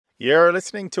You're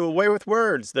listening to Away with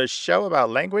Words, the show about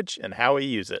language and how we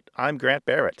use it. I'm Grant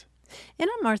Barrett. And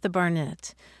I'm Martha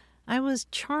Barnett. I was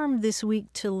charmed this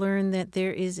week to learn that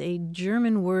there is a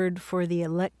German word for the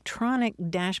electronic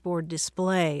dashboard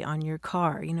display on your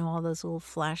car. You know, all those little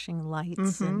flashing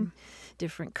lights and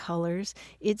different colors.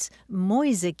 It's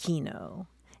Mäusekino.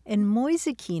 And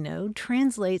Mäusekino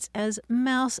translates as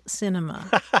mouse cinema.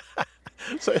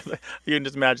 So you can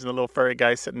just imagine the little furry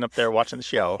guy sitting up there watching the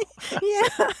show. Yeah,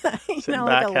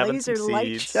 like a laser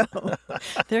light show.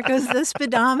 There goes the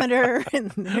speedometer,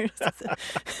 and there's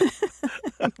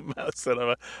Mouse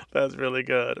cinema. That's really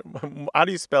good. How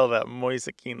do you spell that,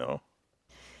 Mäusekino?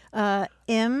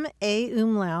 M-A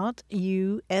umlaut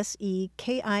U-S-E-K-I-N-O.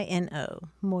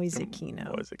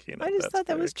 Mäusekino. Mäusekino. I just thought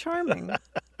that was charming.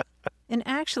 And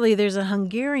actually, there's a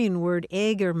Hungarian word,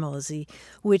 Egermozi,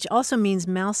 which also means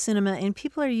mouse cinema, and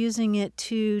people are using it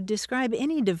to describe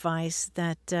any device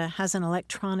that has an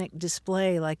electronic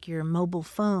display, like your mobile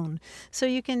phone. So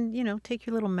you can, take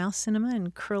your little mouse cinema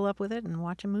and curl up with it and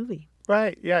watch a movie.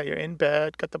 Right, yeah, you're in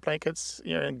bed, got the blankets,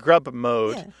 you're in grub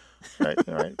mode. Yeah.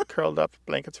 Right, curled up,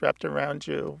 blankets wrapped around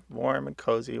you, warm and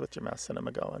cozy with your mouse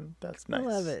cinema going. That's nice. I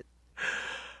love it.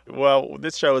 Well,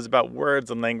 this show is about words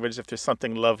and language. If there's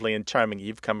something lovely and charming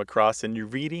you've come across in your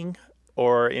reading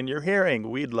or in your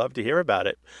hearing, we'd love to hear about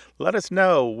it. Let us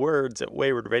know,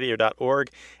 words@waywardradio.org.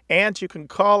 And you can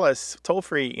call us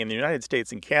toll-free in the United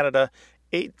States and Canada,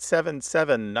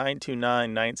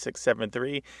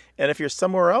 877-929-9673. And if you're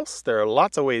somewhere else, there are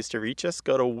lots of ways to reach us.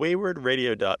 Go to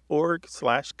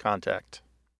waywardradio.org/contact.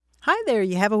 Hi there,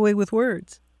 you have a way with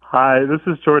words. Hi, this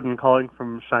is Jordan calling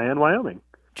from Cheyenne, Wyoming.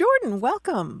 Jordan,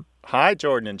 welcome. Hi,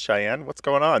 Jordan and Cheyenne. What's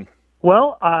going on?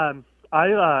 Well, I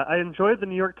enjoyed the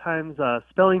New York Times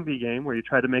spelling bee game where you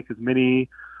try to make as many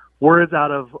words out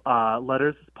of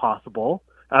letters as possible,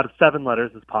 out of 7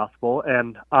 letters as possible,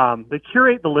 and they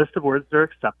curate the list of words that are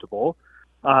acceptable.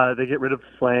 They get rid of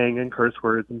slang and curse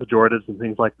words and pejoratives and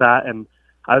things like that. And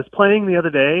I was playing the other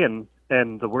day, and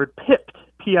the word pipped,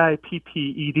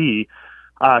 P-I-P-P-E-D,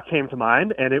 came to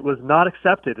mind, and it was not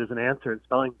accepted as an answer in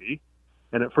spelling bee.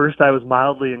 And at first I was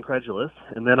mildly incredulous,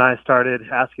 and then I started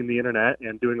asking the internet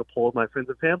and doing a poll of my friends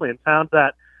and family and found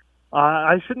that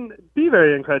I shouldn't be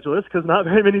very incredulous because not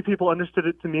very many people understood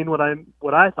it to mean what I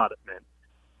thought it meant.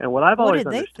 And what I've always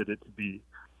understood it to be,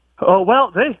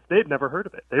 they'd never heard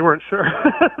of it. They weren't sure.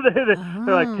 They're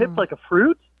like, pipped like a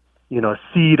fruit, a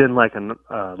seed in like a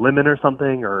lemon or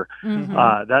something, or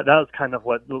that was kind of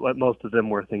what most of them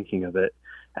were thinking of it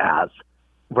as.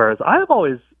 Whereas I've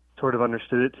always sort of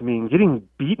understood it to mean getting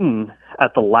beaten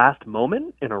at the last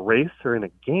moment in a race or in a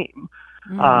game.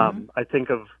 I think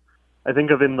of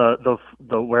in the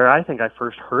where I think I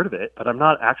first heard of it, but I'm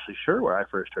not actually sure where I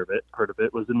first heard of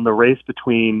it was in the race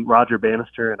between Roger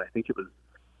Bannister and I think it was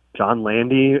John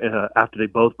Landy. After they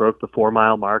both broke the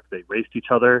 4-mile mark, they raced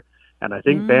each other, and I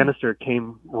think Bannister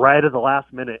came right at the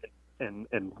last minute and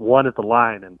won at the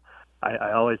line. And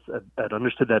I always had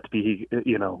understood that to be,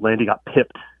 Landy got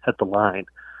pipped at the line.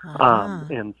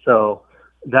 And so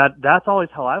that's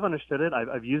always how I've understood it.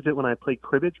 I've used it when I play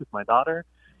cribbage with my daughter.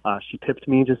 She pipped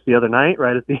me just the other night,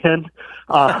 right at the end.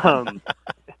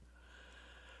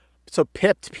 So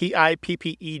pipped,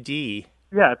 P-I-P-P-E-D.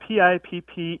 Yeah,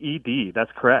 P-I-P-P-E-D.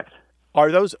 That's correct.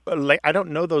 Are those, I don't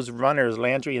know those runners,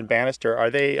 Landry and Bannister. Are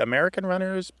they American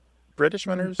runners, British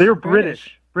runners? They're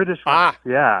British runners.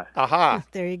 Yeah. Aha.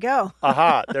 There you go.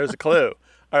 Aha. There's a clue.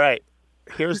 All right.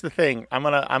 Here's the thing. I'm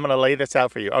gonna lay this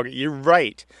out for you. Okay, you're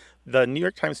right. The New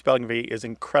York Times Spelling Bee is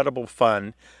incredible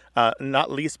fun,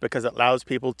 not least because it allows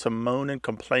people to moan and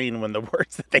complain when the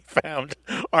words that they found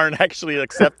aren't actually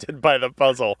accepted by the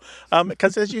puzzle.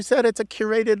 Because as you said, it's a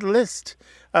curated list,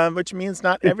 which means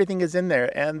not everything is in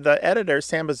there. And the editor,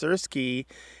 Sam Bazursky,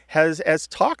 has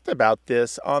talked about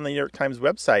this on the New York Times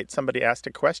website. Somebody asked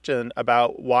a question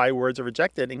about why words are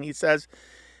rejected, and he says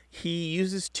he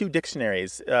uses 2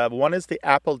 dictionaries. One is the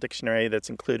Apple Dictionary that's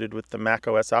included with the Mac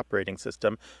OS operating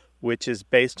system, which is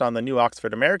based on the New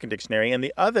Oxford American Dictionary, and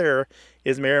the other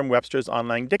is Merriam-Webster's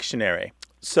Online Dictionary.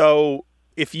 So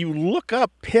if you look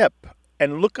up pip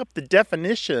and look up the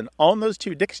definition on those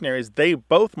 2 dictionaries, they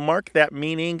both mark that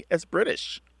meaning as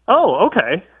British. Oh,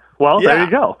 okay. Well, There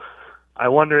you go. I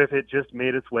wonder if it just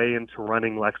made its way into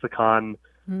running lexicon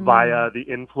via the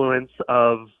influence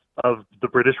of the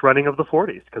British running of the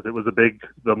 40s, because it was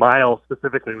the mile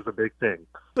specifically was a big thing.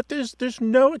 But there's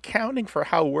no accounting for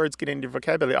how words get into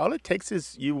vocabulary. All it takes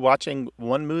is you watching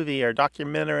one movie or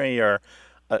documentary or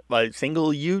a single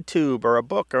YouTube or a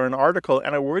book or an article,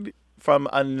 and a word from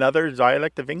another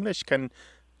dialect of English can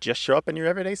just show up in your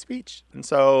everyday speech. And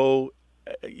so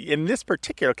in this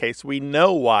particular case, we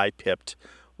know why pipped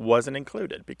wasn't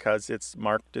included because it's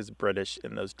marked as British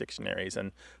in those dictionaries.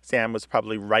 And Sam was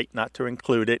probably right not to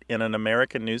include it in an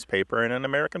American newspaper in an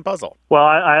American puzzle. Well,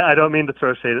 I don't mean to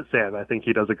throw shade at Sam. I think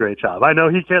he does a great job. I know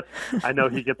he gets a lot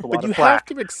But of you flack.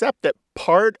 have to accept that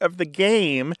part of the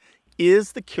game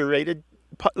is the curated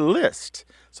list.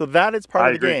 So that is part I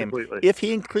of the agree game. completely. If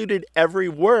he included every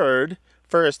word,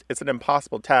 first, it's an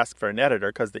impossible task for an editor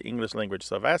because the English language is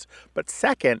so vast. But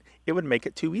second, it would make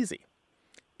it too easy.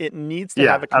 It needs to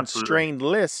have a constrained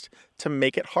list to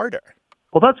make it harder.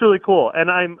 Well, that's really cool.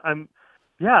 And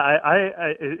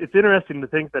it's interesting to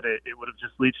think that it would have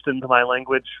just leached into my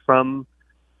language from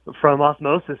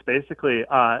osmosis, basically.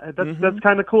 That's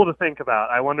kind of cool to think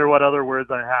about. I wonder what other words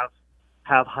I have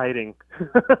hiding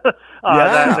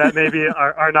that maybe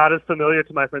are not as familiar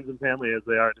to my friends and family as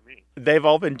they are to me. They've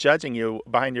all been judging you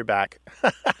behind your back.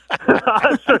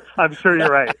 I'm sure you're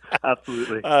right.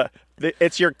 Absolutely.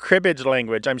 It's your cribbage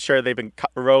language. I'm sure they've been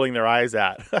rolling their eyes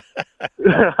at.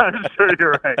 I'm sure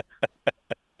you're right.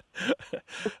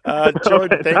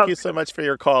 Jordan, thank you so much for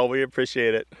your call. We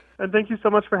appreciate it. And thank you so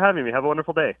much for having me. Have a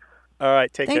wonderful day. All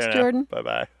right. Take Thanks, care now. Jordan.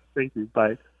 Bye-bye. Thank you.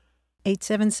 Bye.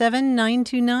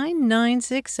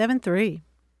 877-929-9673.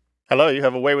 Hello. You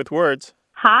have a way with words.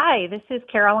 Hi, this is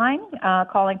Caroline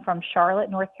calling from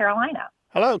Charlotte, North Carolina.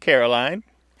 Hello, Caroline.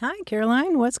 Hi,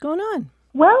 Caroline. What's going on?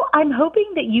 Well, I'm hoping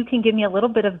that you can give me a little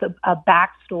bit of a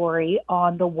backstory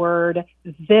on the word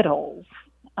vittles.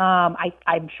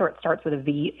 I'm sure it starts with a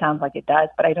V. It sounds like it does,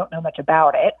 but I don't know much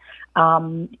about it.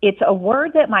 It's a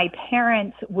word that my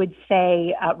parents would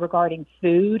say regarding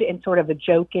food in sort of a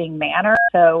joking manner.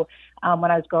 So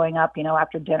when I was growing up,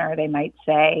 after dinner, they might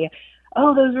say,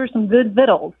 "Oh, those were some good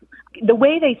vittles." The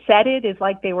way they said it is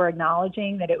like they were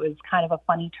acknowledging that it was kind of a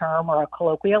funny term or a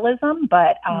colloquialism,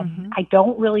 but I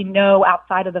don't really know,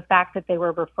 outside of the fact that they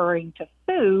were referring to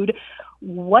food,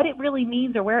 what it really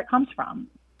means or where it comes from.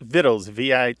 Vittles,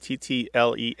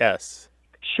 Vittles.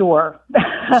 Sure.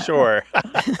 Sure.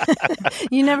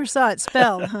 You never saw it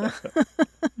spelled, huh?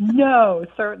 No,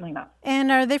 certainly not.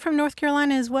 And are they from North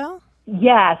Carolina as well?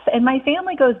 Yes, and my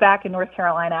family goes back in North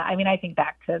Carolina. I mean, I think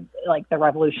back to like the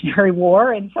Revolutionary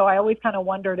War, and so I always kind of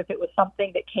wondered if it was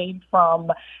something that came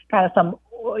from kind of some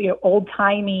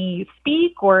old-timey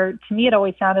speak, or to me it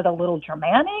always sounded a little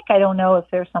Germanic. I don't know if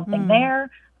there's something there.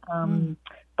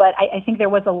 But I think there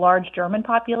was a large German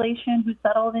population who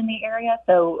settled in the area.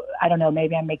 So I don't know,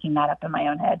 maybe I'm making that up in my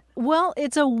own head. Well,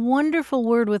 it's a wonderful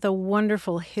word with a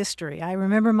wonderful history. I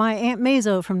remember my Aunt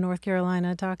Mazo from North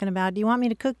Carolina talking about, "Do you want me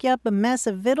to cook you up a mess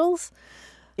of vittles?"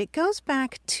 It goes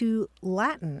back to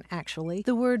Latin, actually,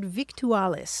 the word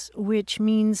victualis, which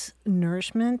means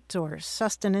nourishment or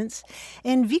sustenance.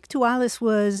 And victualis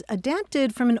was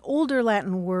adapted from an older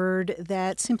Latin word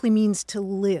that simply means to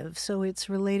live. So it's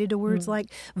related to words like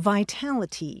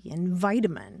vitality and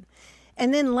vitamin.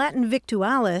 And then Latin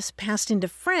victualis passed into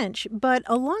French, but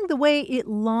along the way it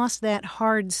lost that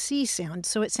hard C sound,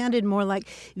 so it sounded more like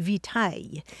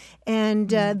vitaille. And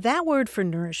that word for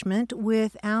nourishment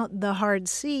without the hard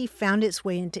C found its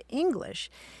way into English.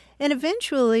 And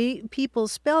eventually people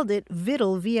spelled it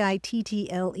vittle,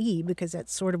 V-I-T-T-L-E, because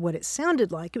that's sort of what it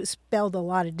sounded like. It was spelled a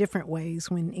lot of different ways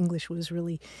when English was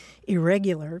really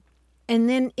irregular. And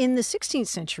then in the 16th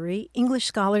century, English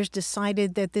scholars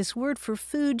decided that this word for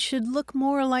food should look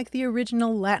more like the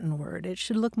original Latin word. It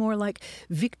should look more like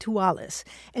victualis.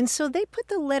 And so they put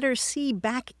the letter C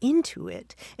back into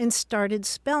it and started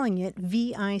spelling it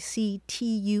V-I-C-T-U-A-L.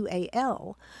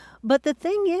 But the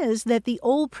thing is that the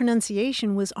old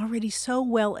pronunciation was already so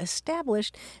well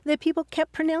established that people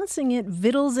kept pronouncing it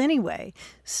vittles anyway.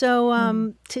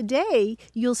 So today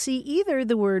you'll see either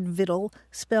the word vittle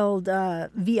spelled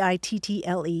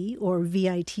V-I-T-T-L-E or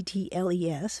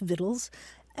V-I-T-T-L-E-S, vittles.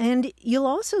 And you'll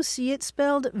also see it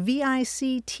spelled V-I-C-T-U-A-L-S,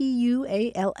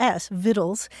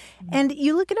 vittles. And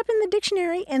you look it up in the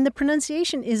dictionary and the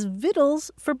pronunciation is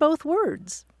vittles for both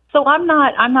words. So I'm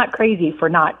not crazy for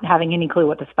not having any clue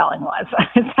what the spelling was.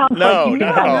 It sounds like you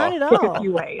not at all. a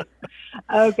few ways.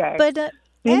 Okay. But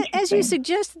as you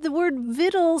suggested, the word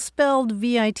vittle spelled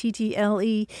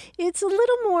V-I-T-T-L-E, it's a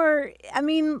little more, I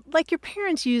mean, like your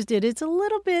parents used it. It's a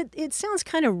little bit, it sounds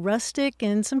kind of rustic,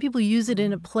 and some people use it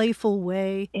in a playful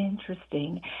way.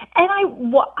 Interesting. And I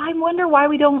wonder why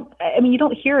you don't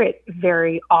hear it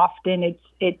very often.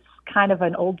 It's kind of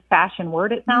an old-fashioned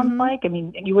word, it sounds like. I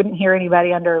mean, you wouldn't hear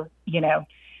anybody under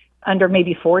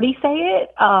maybe 40 say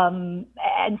it. And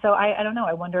so I don't know.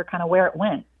 I wonder kind of where it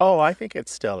went. Oh, I think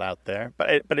it's still out there.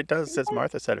 But it does, as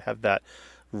Martha said, have that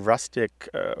rustic,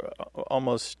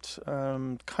 almost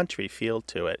country feel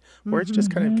to it. Words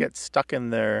just kind of get stuck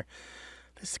in their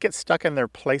just get stuck in their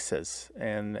places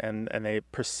and they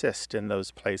persist in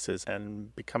those places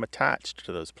and become attached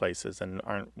to those places and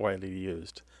aren't widely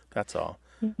used. That's all.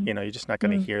 You know, you're just not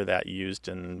going to hear that used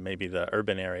in maybe the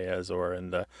urban areas or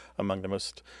among the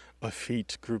most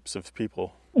effete groups of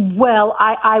people. Well,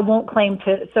 I won't claim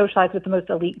to socialize with the most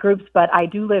elite groups, but I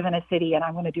do live in a city, and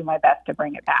I'm going to do my best to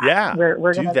bring it back. Yeah,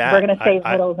 we're going to save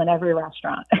vittles in every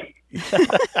restaurant.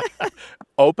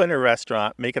 Open a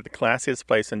restaurant, make it the classiest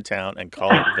place in town, and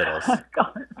call it Vittles.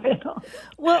 Call it Vittles.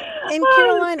 Well, in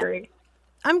Carolina,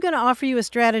 I'm going to offer you a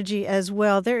strategy as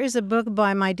well. There is a book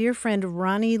by my dear friend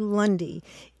Ronnie Lundy,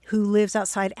 who lives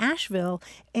outside Asheville,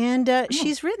 and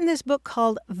she's written this book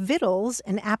called Vittles,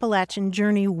 An Appalachian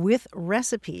Journey with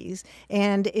Recipes,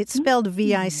 and it's spelled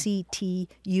Victuals,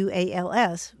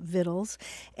 Vittles,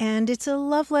 and it's a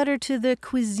love letter to the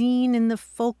cuisine and the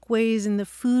folkways and the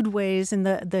foodways and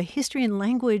the history and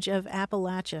language of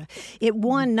Appalachia. It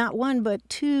won not one but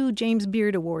 2 James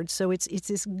Beard Awards, so it's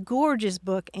this gorgeous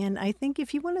book, and I think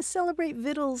if you want to celebrate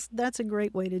Vittles, that's a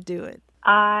great way to do it.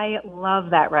 I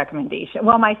love that recommendation.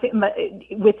 Well,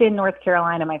 within North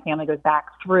Carolina, my family goes back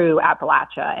through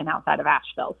Appalachia and outside of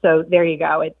Asheville. So there you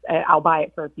go. I'll buy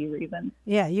it for a few reasons.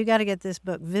 Yeah, you got to get this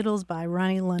book, Vittles by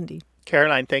Ronnie Lundy.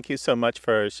 Caroline, thank you so much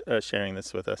for sharing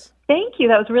this with us. Thank you.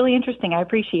 That was really interesting. I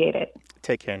appreciate it.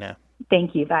 Take care now.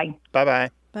 Thank you. Bye. Bye-bye.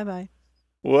 Bye-bye.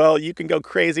 Well, you can go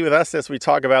crazy with us as we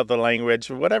talk about the language,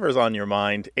 whatever's on your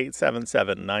mind,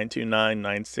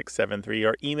 877-929-9673,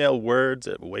 or email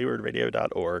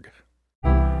words@waywardradio.org.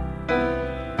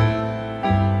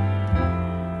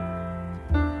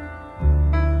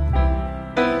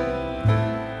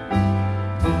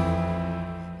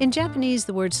 In Japanese,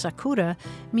 the word sakura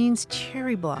means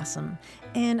cherry blossom,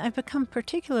 and I've become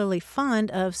particularly fond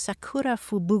of sakura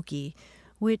fubuki,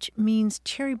 which means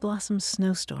cherry blossom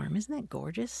snowstorm. Isn't that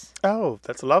gorgeous? Oh,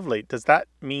 that's lovely. Does that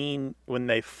mean when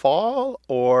they fall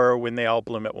or when they all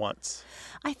bloom at once?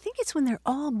 I think it's when they're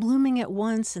all blooming at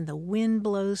once and the wind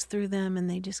blows through them and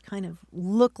they just kind of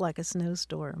look like a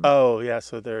snowstorm. Oh, yeah,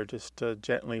 so they're just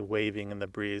gently waving in the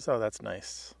breeze. Oh, that's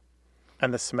nice.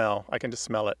 And the smell. I can just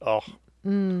smell it. Oh,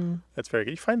 that's very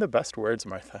good. You find the best words,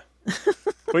 Martha.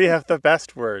 We have the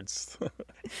best words.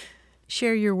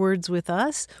 Share your words with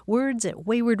us.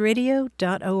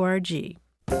 Words@waywardradio.org.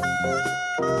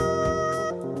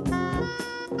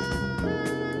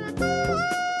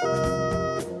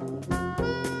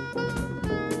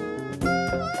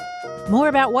 More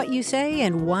about what you say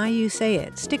and why you say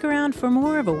it. Stick around for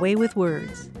more of A Way with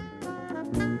Words.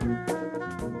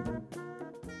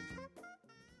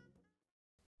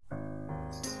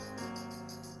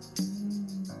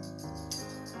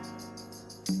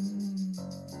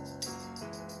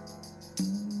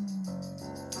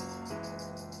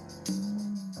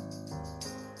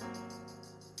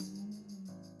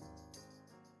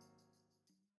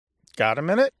 Got a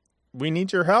minute? We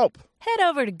need your help. Head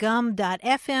over to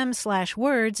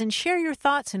gum.fm/words and share your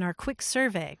thoughts in our quick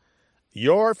survey.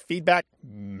 Your feedback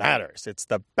matters. It's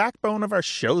the backbone of our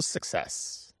show's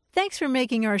success. Thanks for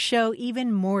making our show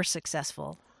even more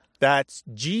successful. That's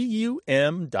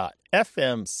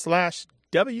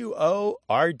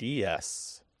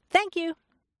gum.fm/WORDS. Thank you.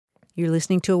 You're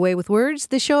listening to A Way with Words,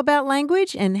 the show about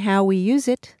language and how we use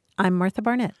it. I'm Martha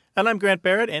Barnett. And I'm Grant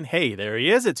Barrett, and hey, there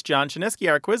he is. It's John Chinesky,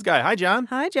 our quiz guy. Hi, John.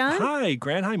 Hi, John. Hi,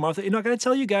 Grant. Hi, Martha. I got to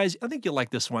tell you guys, I think you'll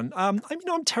like this one. I'm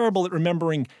terrible at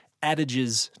remembering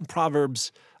adages and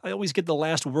proverbs. I always get the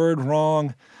last word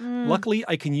wrong. Luckily,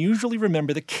 I can usually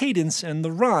remember the cadence and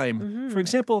the rhyme. For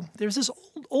example, there's this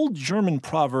old German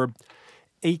proverb,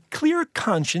 a clear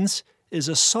conscience is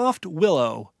a soft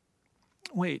willow.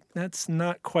 Wait, that's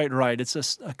not quite right. It's a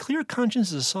clear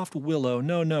conscience is a soft willow.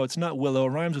 No, it's not willow.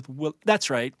 It rhymes with will. That's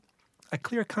right. A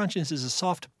clear conscience is a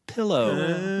soft pillow.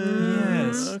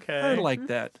 Yes. Okay. I like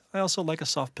that. I also like a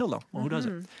soft pillow. Well, who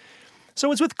doesn't?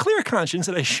 So it's with clear conscience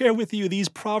that I share with you these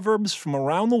proverbs from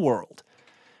around the world.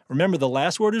 Remember, the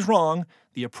last word is wrong.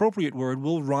 The appropriate word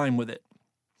will rhyme with it.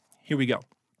 Here we go.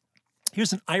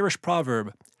 Here's an Irish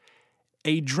proverb.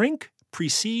 A drink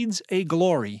precedes a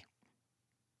glory.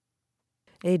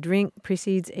 A drink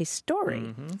precedes a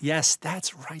story. Yes,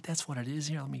 that's right. That's what it is.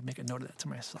 Here, let me make a note of that to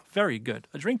myself. Very good.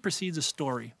 A drink precedes a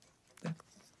story.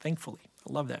 Thankfully.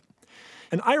 I love that.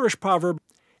 An Irish proverb,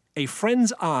 a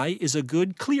friend's eye is a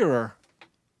good clearer.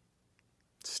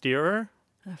 Steerer?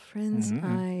 A friend's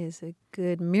eye is a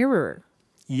good mirror.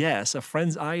 Yes, a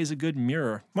friend's eye is a good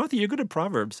mirror. Martha, you're good at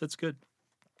proverbs. That's good.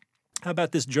 How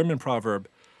about this German proverb?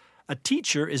 A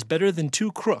teacher is better than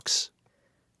 2 crooks.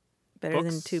 Better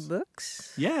than 2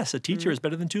 books? Yes, a teacher is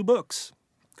better than 2 books.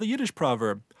 The Yiddish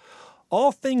proverb,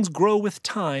 all things grow with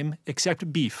time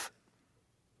except beef.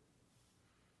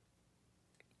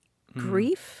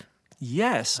 Grief?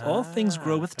 Yes, all things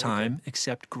grow with time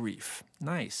except grief.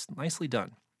 Nice. Nicely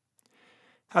done.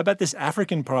 How about this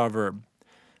African proverb?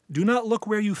 Do not look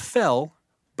where you fell,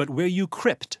 but where you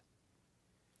cripped.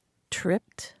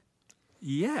 Tripped?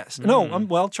 Yes. No,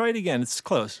 well, try it again. It's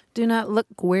close. Do not look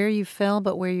where you fell,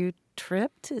 but where you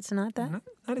tripped? It's not that? Not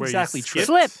Where you exactly skipped?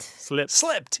 tripped. Slipped.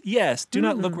 Slipped, yes. Do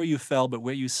not look where you fell, but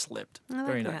where you slipped. I like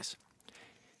Very that. nice.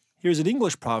 Here's an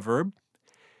English proverb.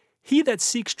 He that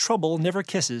seeks trouble never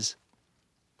kisses.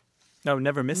 No,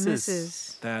 never misses.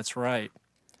 Mrs. That's right.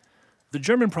 The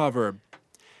German proverb.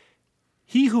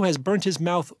 He who has burnt his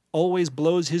mouth always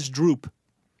blows his droop.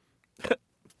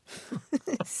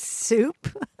 Soup?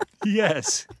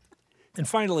 Yes. And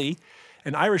finally,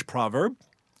 an Irish proverb.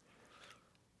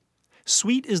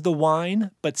 Sweet is the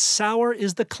wine, but sour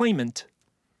is the claimant.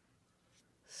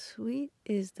 Sweet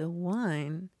is the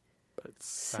wine, but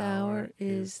sour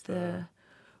is the...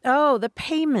 Oh, the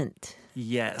payment.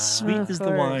 Yes, sweet Of is the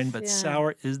course, wine, but yeah.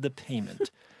 sour is the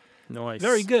payment. Nice.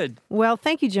 Very good. Well,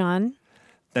 thank you, John.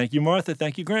 Thank you, Martha.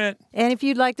 Thank you, Grant. And if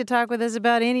you'd like to talk with us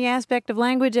about any aspect of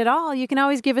language at all, you can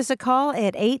always give us a call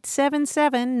at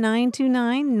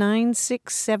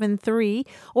 877-929-9673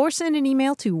 or send an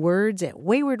email to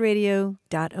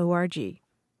words@waywardradio.org.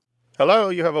 Hello,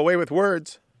 you have a way with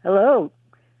words. Hello,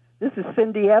 this is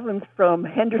Cindy Evans from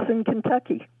Henderson,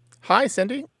 Kentucky. Hi,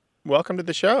 Cindy. Welcome to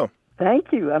the show.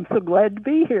 Thank you. I'm so glad to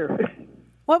be here.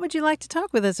 What would you like to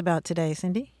talk with us about today,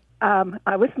 Cindy?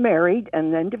 I was married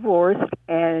and then divorced,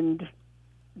 and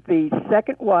the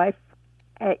second wife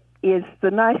is the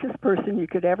nicest person you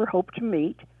could ever hope to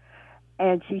meet,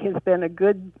 and she has been a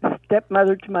good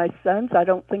stepmother to my sons. I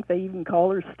don't think they even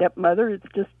call her stepmother. It's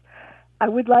just, I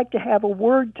would like to have a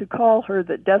word to call her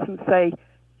that doesn't say,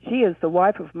 she is the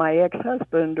wife of my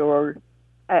ex-husband, or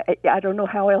I don't know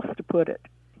how else to put it.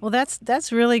 Well,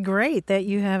 that's really great that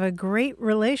you have a great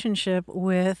relationship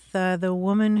with the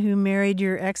woman who married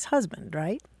your ex-husband,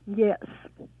 right? Yes.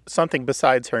 Something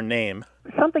besides her name.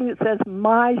 Something that says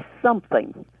my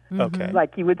something. Okay.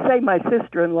 Like you would say my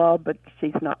sister-in-law, but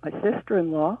she's not my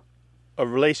sister-in-law. A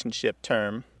relationship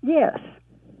term. Yes.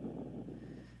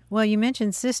 Well, you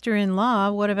mentioned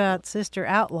sister-in-law. What about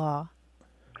sister-outlaw?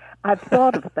 I've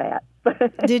thought of that.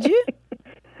 Did you?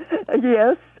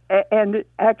 Yes. And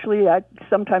actually, I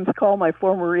sometimes call my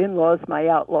former in-laws my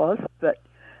outlaws, but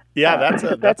Yeah, that's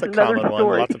a another common one.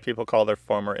 story. Lots of people call their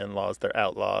former in-laws their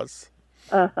outlaws.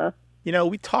 Uh-huh. You know,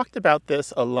 we talked about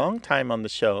this a long time on the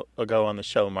show,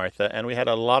 Martha, and we had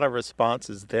a lot of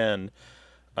responses then.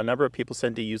 A number of people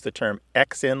said to use the term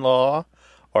ex-in-law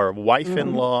or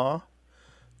wife-in-law.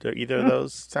 Do either of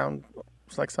those sound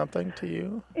like something to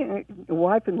you?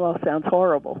 Wife-in-law sounds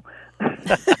horrible.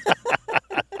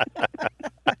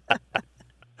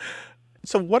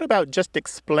 So what about just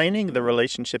explaining the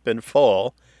relationship in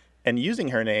full and using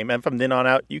her name, and from then on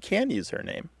out, you can use her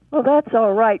name? Well, that's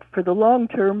all right for the long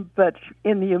term, but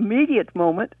in the immediate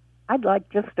moment, I'd like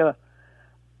just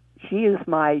she is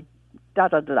my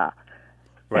da-da-da-da.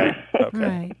 Right,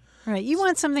 okay. Right. You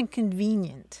want something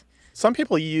convenient. Some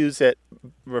people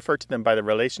refer to them by the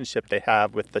relationship they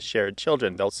have with the shared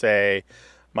children. They'll say,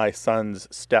 my son's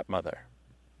stepmother,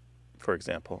 for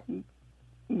example.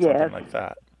 Yes. Something like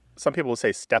that. Some people will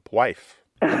say stepwife.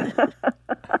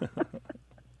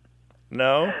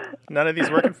 No? None of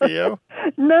these working for you?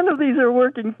 None of these are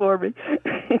working for me.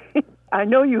 I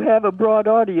know you have a broad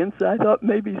audience. I thought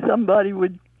maybe somebody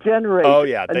would generate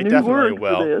they a new definitely word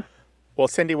will. for this. Well,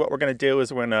 Cindy, what we're going to do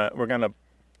is we're gonna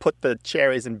put the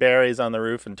cherries and berries on the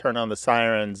roof and turn on the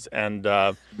sirens and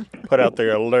put out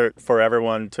the alert for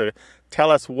everyone to tell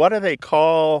us what do they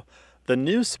call the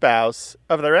new spouse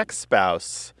of their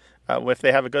ex-spouse if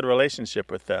they have a good relationship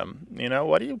with them. You know,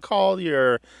 what do you call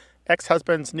your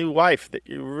ex-husband's new wife that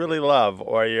you really love,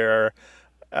 or your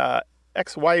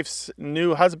ex-wife's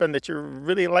new husband that you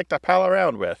really like to pal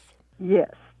around with?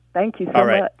 Yes. Thank you so All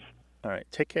right. much. All right.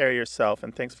 Take care of yourself,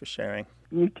 and thanks for sharing.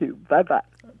 You too. Bye-bye.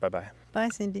 Bye-bye. Bye,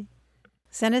 Cindy.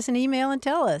 Send us an email and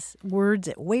tell us.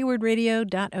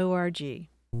 words@waywardradio.org.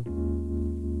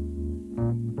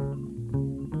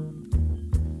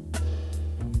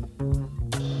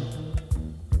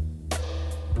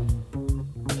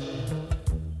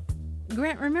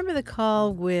 Grant, remember the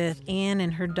call with Anne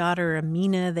and her daughter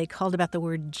Amina? They called about the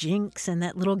word jinx and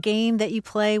that little game that you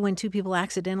play when two people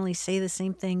accidentally say the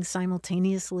same thing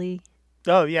simultaneously.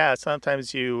 Oh, yeah.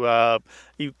 Sometimes you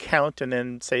count and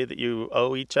then say that you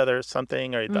owe each other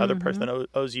something, or the other person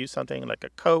owes you something, like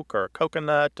a Coke or a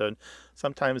coconut. And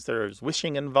sometimes there's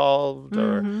wishing involved,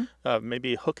 or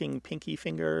maybe hooking pinky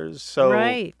fingers. So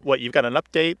Right. what, you've got an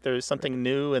update? There's something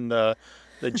new in the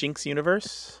the Jinx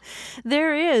universe?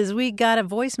 There is. We got a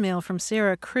voicemail from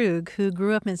Sarah Krug, who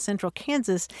grew up in central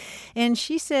Kansas, and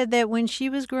she said that when she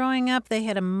was growing up, they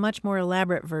had a much more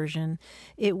elaborate version.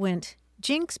 It went,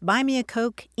 Jinx, buy me a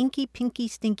Coke, inky, pinky,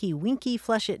 stinky, winky,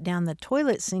 flush it down the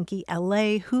toilet sinky,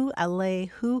 allay, who,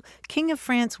 King of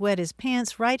France wet his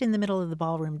pants, right in the middle of the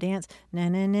ballroom dance, na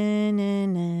na na na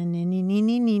na na na na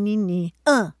na na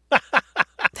na.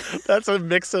 That's a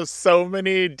mix of so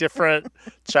many different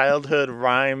childhood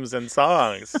rhymes and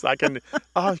songs. You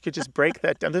could just break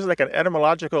that down. There's like an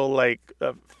etymological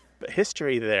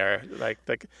history there.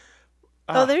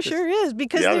 There sure is,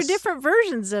 because there are different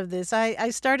versions of this.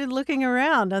 I started looking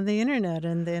around on the internet,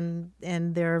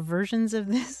 and there are versions of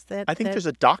this that I think there's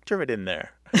a doctorate in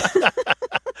there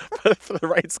for the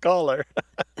right scholar.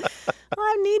 Well,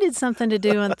 I've needed something to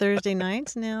do on Thursday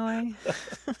nights. Now I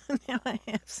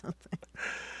have something.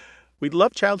 We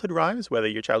love childhood rhymes, whether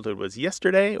your childhood was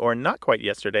yesterday or not quite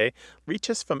yesterday.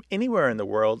 Reach us from anywhere in the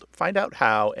world. Find out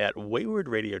how at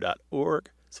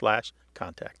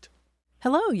waywardradio.org/contact.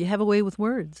 Hello, you have a way with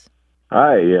words.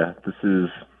 Hi, yeah, this is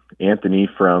Anthony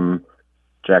from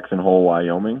Jackson Hole,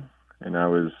 Wyoming, and I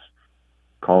was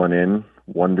calling in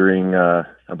wondering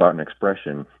about an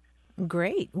expression.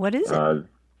 Great. What is it?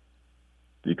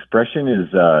 The expression is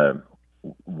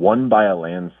won by a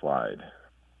landslide,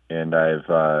 and there's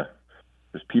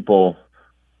people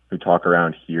who talk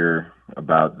around here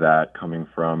about that coming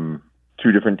from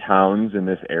two different towns in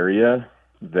this area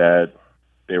that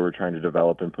they were trying to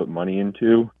develop and put money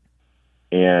into.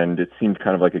 And it seemed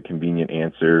kind of like a convenient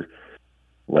answer,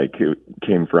 like it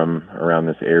came from around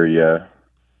this area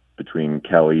between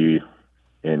Kelly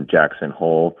and Jackson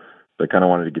Hole. So I kind of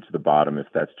wanted to get to the bottom if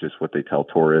that's just what they tell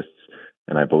tourists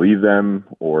and I believe them,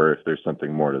 or if there's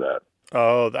something more to that.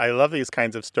 Oh, I love these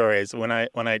kinds of stories. When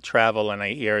I travel and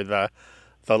I hear the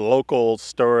local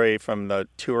story from the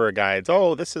tour guides,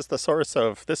 oh, this is the source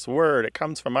of this word, it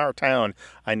comes from our town,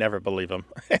 I never believe them.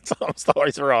 It's almost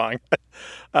always wrong.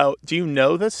 Do you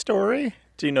know this story?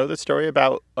 Do you know the story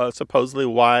about supposedly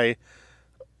why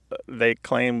they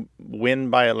claim win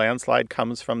by a landslide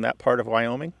comes from that part of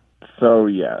Wyoming? So,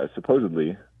 yeah,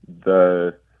 supposedly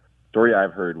the story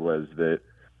I've heard was that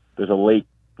there's a lake,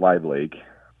 Slide Lake,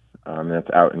 that's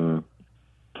out in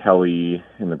Kelly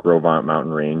in the Gros Ventre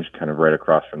mountain range, kind of right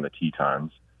across from the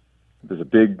Tetons. There's a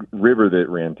big river that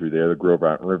ran through there, the Gros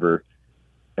Ventre River,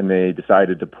 and they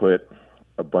decided to put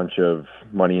a bunch of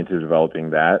money into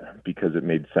developing that because it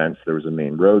made sense. There was a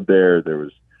main road there, there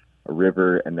was a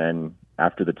river, and then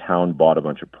after the town bought a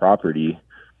bunch of property,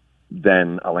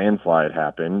 then a landslide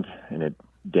happened, and it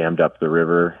dammed up the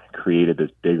river, created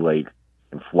this big lake,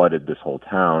 and flooded this whole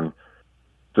town.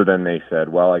 So then they said,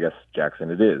 well, I guess Jackson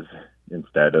it is,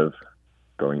 instead of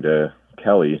going to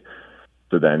Kelly.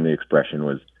 So then the expression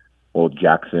was, well,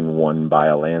 Jackson won by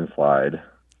a landslide,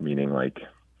 meaning like,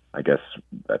 I guess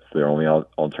that's their only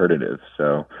alternative.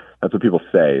 So that's what people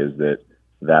say, is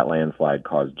that landslide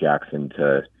caused Jackson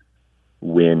to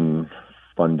win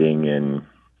funding and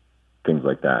things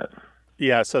like that.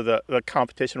 Yeah, so the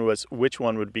competition was which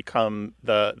one would become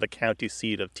the county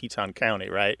seat of Teton County,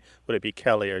 right? Would it be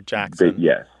Kelly or Jackson?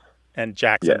 Yes. And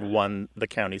Jackson won the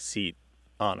county seat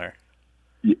honor.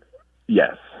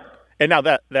 Yes. And now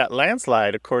that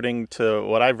landslide, according to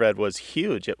what I've read, was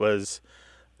huge.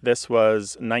 This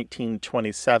was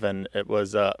 1927. It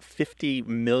was 50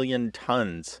 million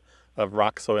tons of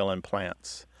rock, soil, and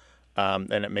plants,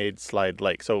 and it made Slide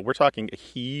Lake. So we're talking a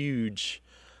huge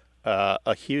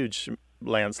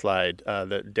landslide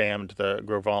that dammed the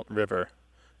Gros Ventre River.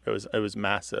 It was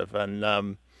massive, and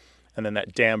then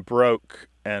that dam broke,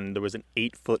 and there was an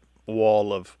 8-foot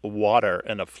wall of water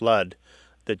and a flood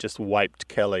that just wiped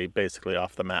Kelly basically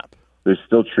off the map. There's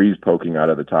still trees poking out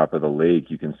of the top of the lake.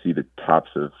 You can see the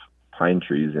tops of pine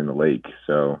trees in the lake.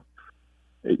 So,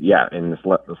 in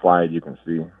the slide you can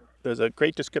see. There's a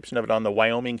great description of it on the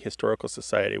Wyoming Historical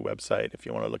Society website if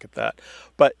you want to look at that.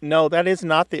 But no, that is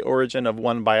not the origin of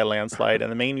won by a landslide.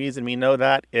 And the main reason we know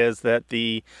that is that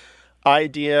the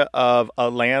idea of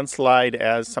a landslide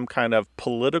as some kind of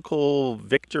political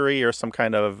victory or some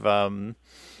kind of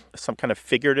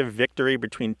figurative victory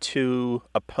between two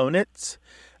opponents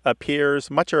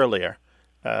appears much earlier.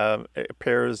 It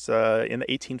appears in the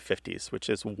 1850s, which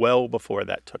is well before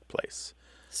that took place.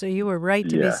 So you were right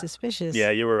to be suspicious. Yeah,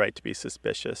 you were right to be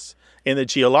suspicious. In the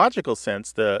geological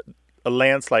sense, a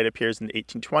landslide appears in the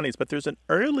 1820s, but there's an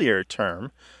earlier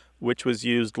term which was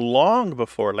used long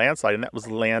before landslide, and that was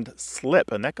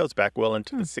landslip, and that goes back well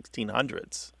into the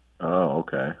 1600s. Oh,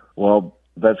 okay. Well,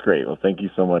 that's great. Well, thank you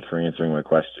so much for answering my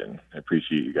question. I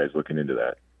appreciate you guys looking into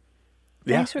that.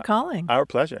 Thanks for calling. Our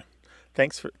pleasure.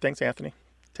 Thanks, Anthony.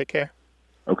 Take care.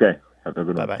 Okay. Have a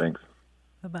good one. Bye-bye. Thanks.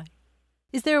 Bye-bye.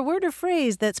 Is there a word or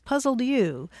phrase that's puzzled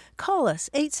you? Call us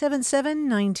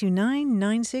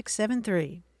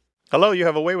 877-929-9673. Hello, you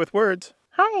have a way with words.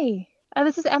 Hi,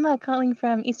 this is Emma calling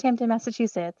from East Hampton,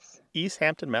 Massachusetts. East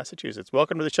Hampton, Massachusetts.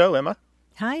 Welcome to the show, Emma.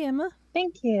 Hi, Emma.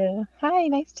 Thank you. Hi,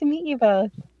 nice to meet you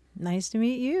both. Nice to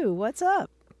meet you. What's up?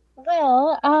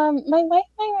 Well, my wife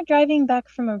and I were driving back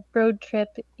from a road trip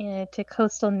to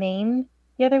coastal Maine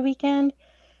the other weekend.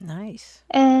 Nice.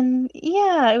 And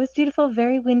yeah, it was beautiful,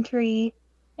 very wintry.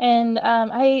 And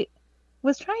I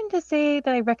was trying to say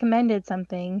that I recommended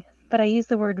something, but I used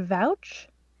the word vouch.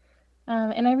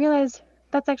 And I realized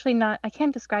that's actually not, I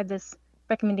can't describe this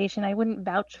recommendation. I wouldn't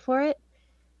vouch for it,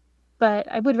 but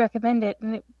I would recommend it.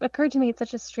 And it occurred to me it's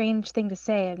such a strange thing to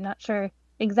say. I'm not sure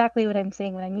exactly what I'm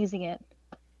saying when I'm using it.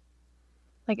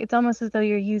 Like, it's almost as though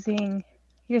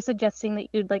you're suggesting that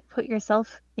you'd like put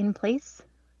yourself in place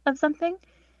of something.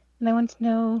 And I want to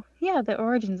know, the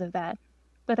origins of that.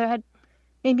 Whether it had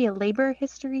maybe a labor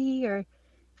history or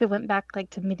if it went back like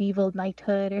to medieval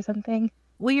knighthood or something.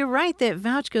 Well, you're right that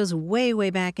vouch goes way, way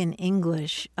back in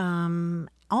English,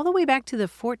 all the way back to the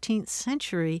 14th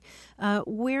century,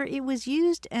 where it was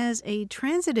used as a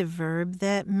transitive verb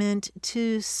that meant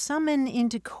to summon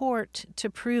into court to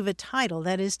prove a title.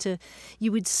 That is,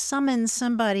 you would summon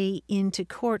somebody into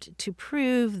court to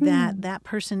prove that that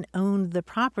person owned the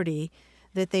property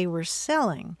that they were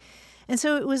selling. And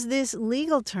so it was this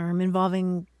legal term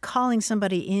involving calling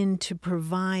somebody in to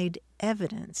provide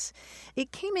evidence.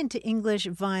 It came into English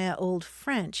via Old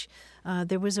French.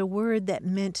 There was a word that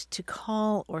meant to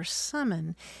call or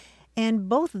summon. And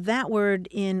both that word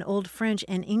in Old French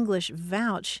and English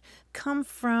vouch come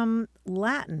from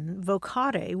Latin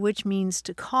vocare, which means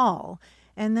to call.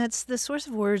 And that's the source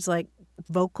of words like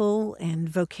vocal and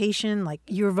vocation, like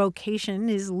your vocation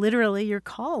is literally your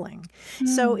calling.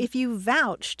 So if you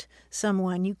vouched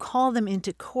someone, you call them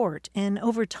into court. And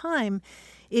over time,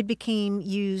 it became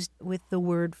used with the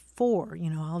word for.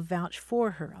 I'll vouch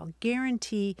for her. I'll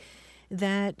guarantee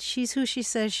that she's who she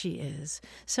says she is.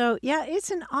 So, yeah,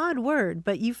 it's an odd word,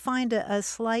 but you find a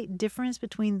slight difference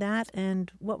between that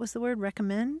and what was the word,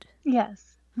 recommend?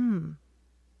 Yes. Can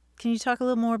you talk a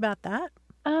little more about that?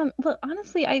 Well,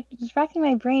 honestly, I was racking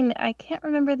my brain. I can't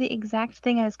remember the exact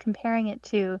thing I was comparing it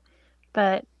to,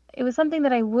 but it was something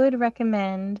that I would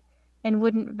recommend and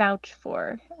wouldn't vouch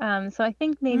for. So I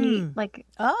think maybe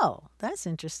Oh, that's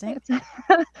interesting.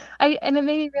 And it made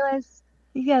me realize,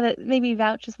 that maybe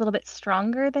vouch is a little bit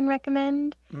stronger than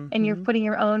recommend, and you're putting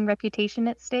your own reputation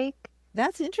at stake.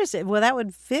 That's interesting. Well, that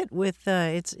would fit with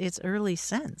its early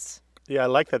sense. Yeah, I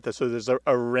like that. So there's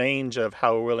a range of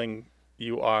how willing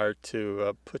you are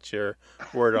to put your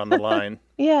word on the line.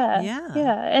 Yeah.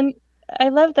 And I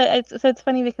love that. It's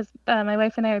funny because my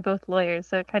wife and I are both lawyers,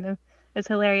 so it kind of is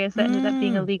hilarious that ended up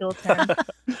being a legal term.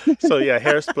 So yeah,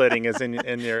 hair splitting is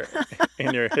in your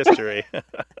history.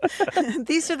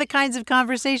 These are the kinds of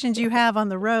conversations you have on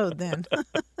the road, then.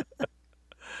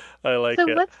 I like it.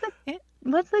 So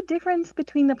what's the difference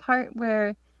between the part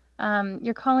where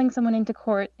you're calling someone into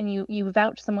court and you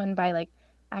vouch someone by like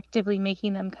actively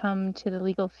making them come to the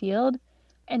legal field,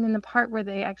 and then the part where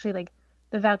they actually like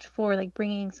the vouch for, like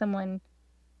bringing someone,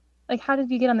 like how did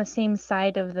you get on the same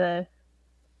side of the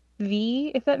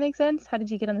V, if that makes sense? How did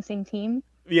you get on the same team?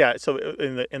 Yeah, so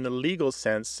in the legal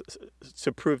sense,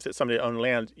 to prove that somebody owned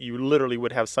land, you literally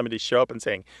would have somebody show up and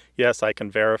saying, yes, I can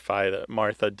verify that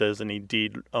Martha does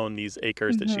indeed own these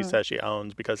acres that she says she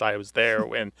owns because I was there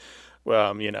when,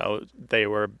 they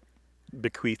were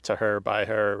bequeathed to her by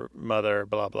her mother,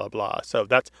 blah, blah, blah. So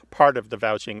that's part of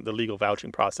the legal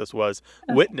vouching process was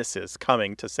witnesses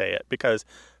coming to say it, because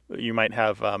you might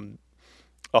have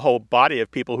a whole body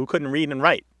of people who couldn't read and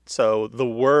write. So the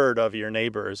word of your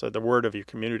neighbors or the word of your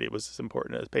community was as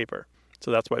important as paper.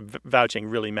 So that's why vouching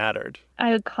really mattered.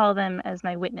 I would call them as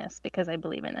my witness because I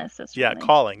believe in this. Yeah,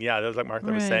 calling. Yeah, that was like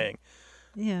Martha was saying.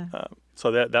 Yeah.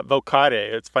 So that vocare,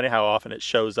 it's funny how often it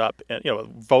shows up, and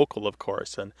vocal, of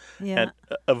course, and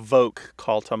evoke,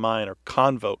 call to mind, or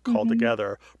convoke, call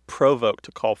together, provoke,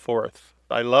 to call forth.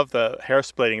 I love the hair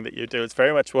splitting that you do. It's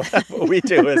very much what we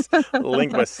do as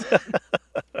linguists.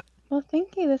 Well,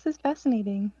 thank you. This is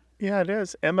fascinating. Yeah, it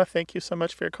is. Emma, thank you so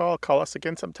much for your call. Call us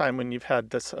again sometime when you've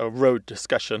had this road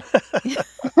discussion.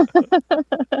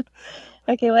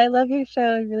 Okay, well, I love your show.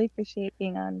 I really appreciate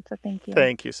being on, so thank you.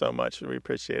 Thank you so much. We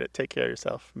appreciate it. Take care of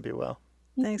yourself and be well.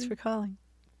 Thanks for calling.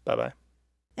 Bye-bye.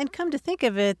 And come to think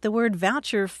of it, the word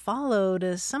voucher followed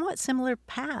a somewhat similar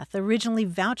path. Originally,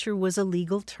 voucher was a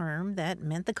legal term that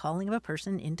meant the calling of a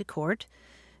person into court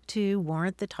to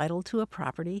warrant the title to a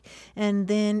property. And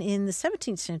then in the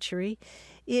 17th century,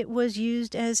 it was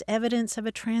used as evidence of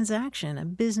a transaction, a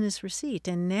business receipt.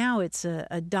 And now it's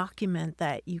a document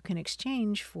that you can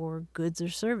exchange for goods or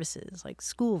services, like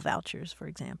school vouchers, for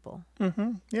example.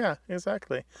 Mm-hmm. Yeah,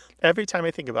 exactly. Every time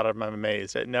I think about it, I'm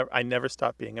amazed. I never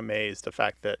stop being amazed. The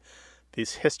fact that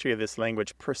this history of this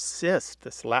language persists.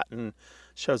 This Latin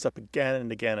shows up again and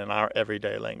again in our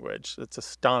everyday language. It's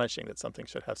astonishing that something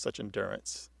should have such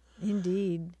endurance.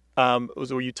 Indeed.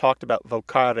 Was where you talked about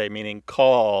vocare, meaning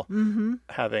call, Mm-hmm.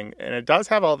 and it does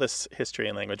have all this history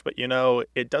and language, but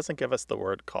it doesn't give us the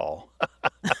word call.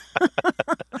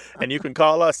 And you can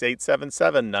call us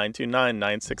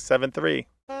 877-929-9673.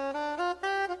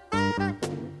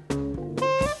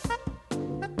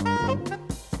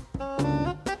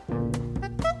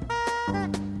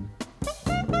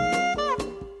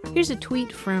 Here's a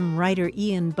tweet from writer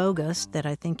Ian Bogus that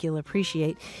I think you'll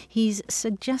appreciate. He's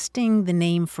suggesting the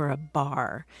name for a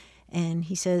bar. And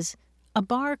he says, a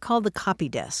bar called the copy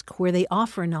desk, where they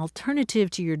offer an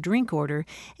alternative to your drink order,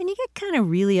 and you get kind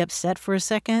of really upset for a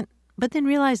second, but then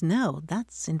realize, no,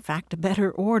 that's in fact a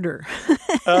better order.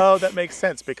 Oh, that makes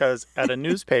sense, because at a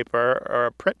newspaper or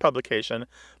a print publication,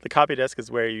 the copy desk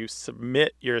is where you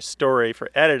submit your story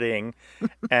for editing,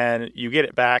 and you get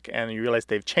it back, and you realize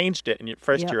they've changed it, and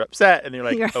you're upset, and you're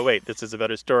like, oh, wait, this is a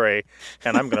better story,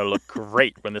 and I'm going to look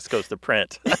great when this goes to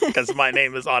print, because my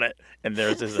name is on it, and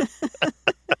theirs isn't.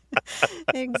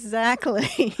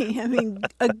 Exactly. I mean,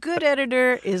 a good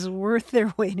editor is worth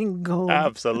their weight in gold.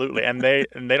 Absolutely. And they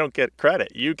don't get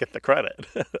credit. You get the credit.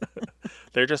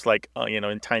 They're just like,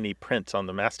 in tiny print on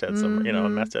the masthead somewhere, on the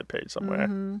masthead page somewhere.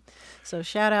 Mm-hmm. So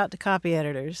shout out to copy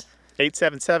editors.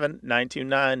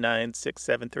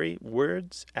 877-929-9673,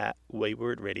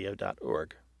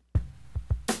 words@waywardradio.org.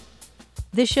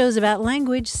 This show's about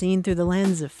language seen through the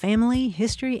lens of family,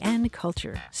 history, and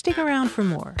culture. Stick around for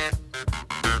more.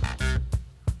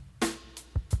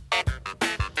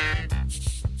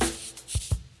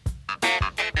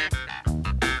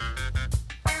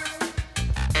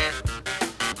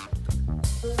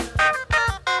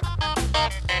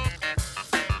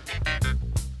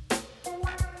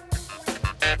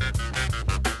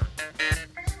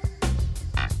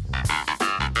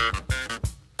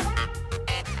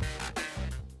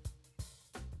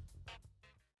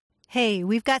 Hey,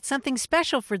 we've got something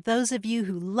special for those of you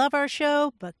who love our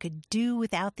show but could do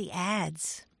without the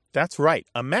ads. That's right.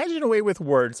 Imagine a way with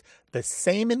words, the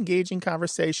same engaging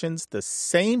conversations, the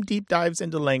same deep dives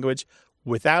into language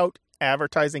without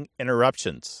advertising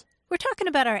interruptions. We're talking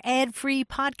about our ad-free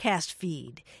podcast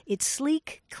feed. It's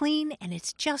sleek, clean, and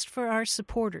it's just for our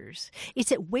supporters.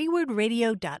 It's at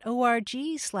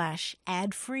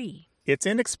waywardradio.org/ad-free. It's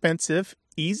inexpensive,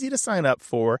 easy to sign up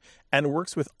for, and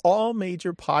works with all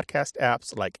major podcast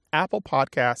apps like Apple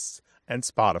Podcasts and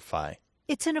Spotify.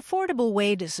 It's an affordable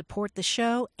way to support the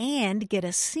show and get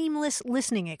a seamless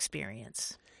listening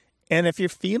experience. And if you're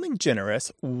feeling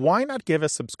generous, why not give a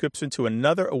subscription to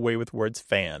another Away with Words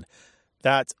fan?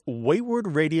 That's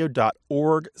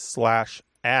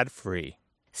waywardradio.org/ad-free.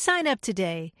 Sign up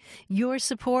today. Your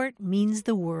support means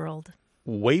the world.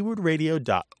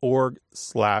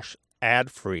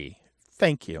 waywardradio.org/ad-free.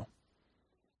 Thank you.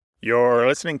 You're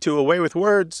listening to Away with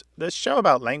Words, the show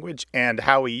about language and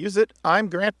how we use it. I'm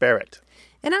Grant Barrett.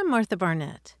 And I'm Martha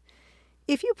Barnett.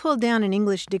 If you pull down an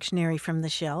English dictionary from the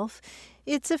shelf,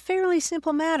 it's a fairly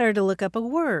simple matter to look up a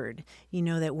word. You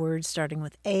know that words starting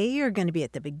with A are going to be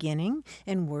at the beginning,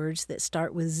 and words that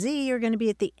start with Z are going to be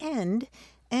at the end.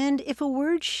 And if a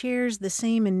word shares the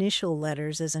same initial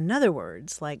letters as another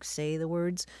words, like, say, the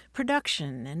words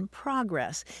production and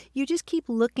progress, you just keep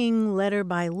looking letter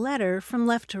by letter from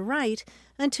left to right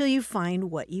until you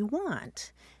find what you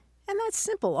want. And that's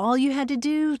simple. All you had to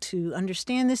do to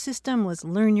understand the system was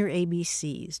learn your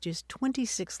ABCs, just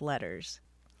 26 letters.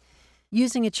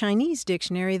 Using a Chinese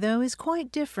dictionary, though, is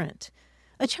quite different.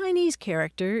 A Chinese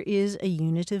character is a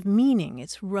unit of meaning.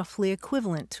 It's roughly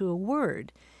equivalent to a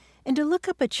word. And to look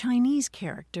up a Chinese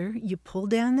character, you pull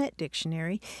down that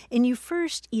dictionary, and you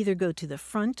first either go to the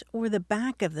front or the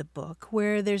back of the book,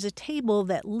 where there's a table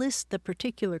that lists the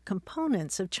particular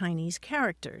components of Chinese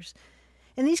characters.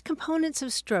 And these components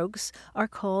of strokes are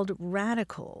called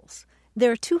radicals. There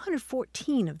are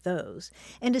 214 of those,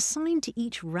 and assigned to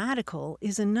each radical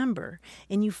is a number,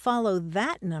 and you follow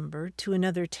that number to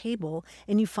another table,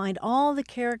 and you find all the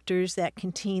characters that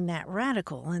contain that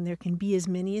radical, and there can be as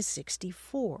many as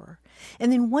 64.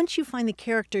 And then once you find the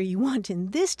character you want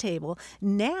in this table,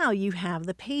 now you have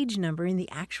the page number in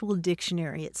the actual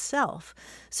dictionary itself.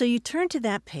 So you turn to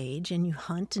that page and you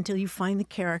hunt until you find the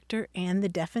character and the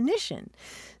definition.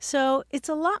 So it's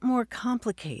a lot more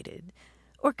complicated.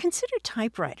 Or consider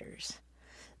typewriters.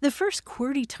 The first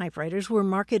QWERTY typewriters were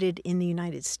marketed in the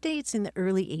United States in the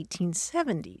early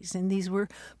 1870s, and these were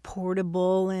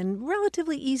portable and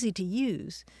relatively easy to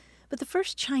use. But the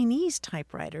first Chinese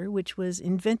typewriter, which was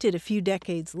invented a few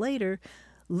decades later,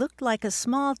 looked like a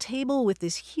small table with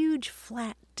this huge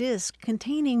flat disk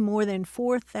containing more than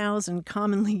 4,000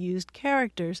 commonly used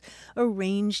characters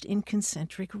arranged in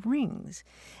concentric rings.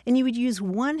 And you would use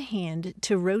one hand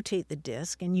to rotate the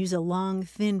disk and use a long,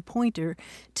 thin pointer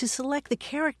to select the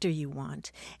character you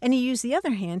want. And you use the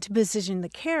other hand to position the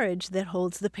carriage that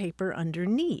holds the paper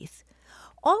underneath.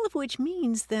 All of which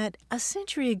means that a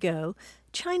century ago,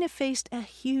 China faced a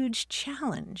huge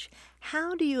challenge.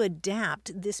 How do you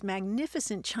adapt this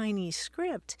magnificent Chinese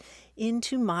script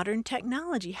into modern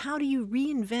technology? How do you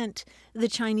reinvent the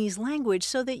Chinese language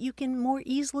so that you can more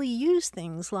easily use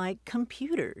things like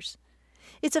computers?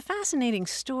 It's a fascinating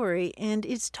story, and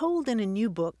it's told in a new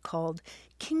book called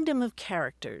Kingdom of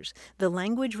Characters, The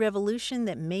Language Revolution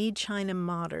That Made China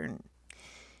Modern.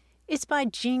 It's by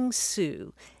Jing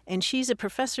Su, and she's a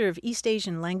professor of East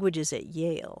Asian languages at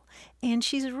Yale. And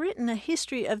she's written a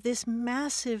history of this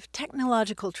massive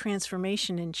technological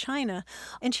transformation in China.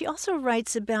 And she also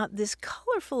writes about this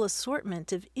colorful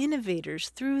assortment of innovators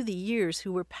through the years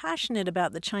who were passionate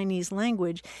about the Chinese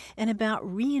language and about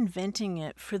reinventing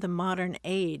it for the modern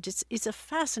age. It's a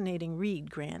fascinating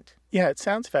read, Grant. Yeah, it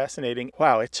sounds fascinating.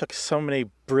 Wow, it took so many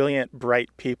brilliant, bright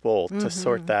people to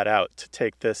sort that out, to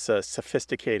take this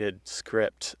sophisticated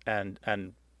script and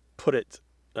put it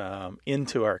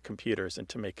into our computers and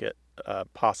to make it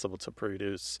possible to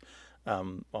produce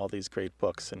all these great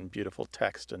books and beautiful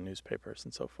text and newspapers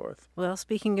and so forth. Well,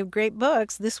 speaking of great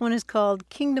books, this one is called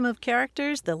Kingdom of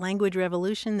Characters, The Language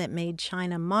Revolution That Made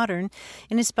China Modern,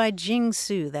 and it's by Jing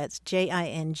Su. That's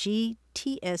Jingtsu.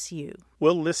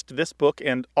 We'll list this book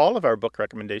and all of our book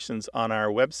recommendations on our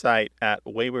website at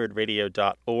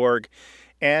waywardradio.org.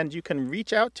 And you can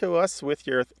reach out to us with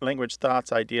your language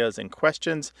thoughts, ideas, and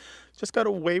questions. Just go to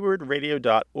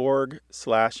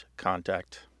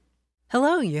waywardradio.org/contact.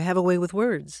 Hello, you have a way with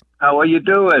words. How are you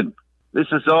doing? This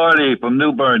is Artie from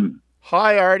New Bern.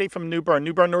 Hi, Artie from New Bern,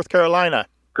 North Carolina.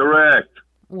 Correct.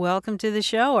 Welcome to the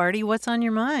show, Artie. What's on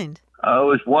your mind? I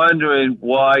was wondering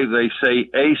why they say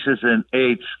aces and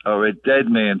eights are a dead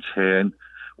man's hand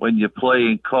when you're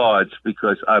playing cards,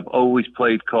 because I've always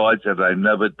played cards and I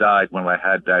never died when I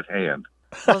had that hand.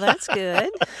 Well, that's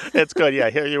good. It's good. Yeah,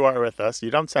 here you are with us.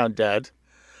 You don't sound dead.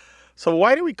 So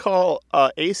why do we call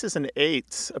aces and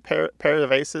eights, a pair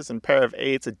of aces and pair of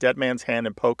eights, a dead man's hand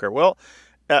in poker? Well,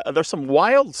 there's some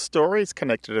wild stories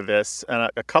connected to this, and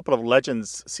a couple of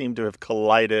legends seem to have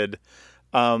collided.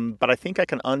 But I think I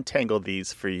can untangle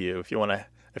these for you if you want to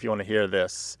hear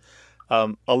this.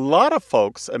 A lot of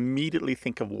folks immediately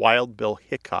think of Wild Bill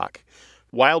Hickok.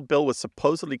 Wild Bill was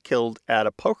supposedly killed at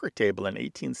a poker table in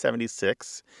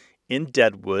 1876 in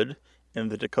Deadwood in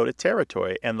the Dakota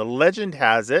Territory. And the legend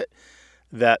has it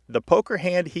that the poker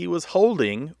hand he was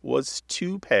holding was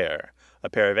two pair, a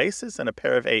pair of aces and a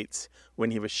pair of eights,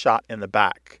 when he was shot in the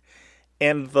back.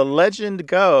 And the legend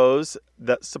goes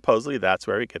that supposedly that's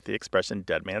where we get the expression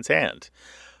dead man's hand.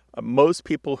 Most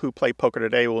people who play poker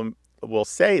today will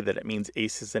say that it means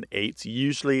aces and eights,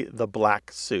 usually the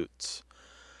black suits.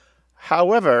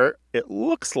 However, it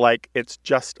looks like it's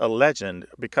just a legend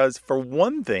because, for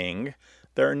one thing,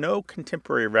 there are no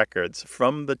contemporary records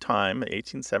from the time,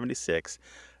 1876,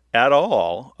 at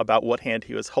all about what hand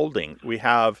he was holding. We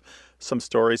have some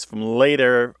stories from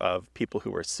later of people who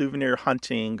were souvenir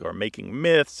hunting or making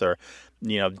myths or,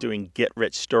 doing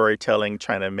get-rich storytelling,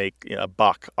 trying to make a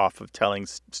buck off of telling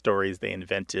stories they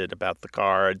invented about the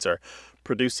cards or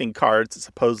producing cards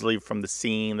supposedly from the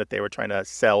scene that they were trying to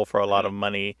sell for a lot of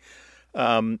money.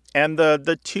 And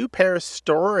the two-pair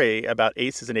story about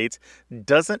aces and eights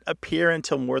doesn't appear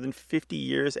until more than 50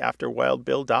 years after Wild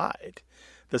Bill died.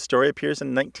 The story appears in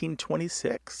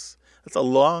 1926. That's a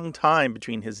long time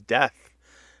between his death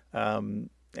and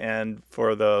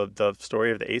for the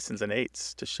story of the aces and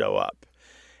eights to show up.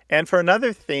 And for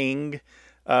another thing,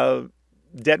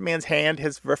 Dead Man's Hand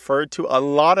has referred to a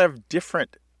lot of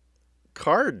different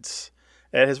cards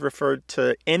It has referred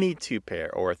to any two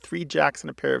pair, or three jacks and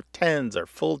a pair of tens, or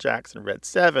full jacks and red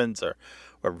sevens, or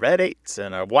red eights,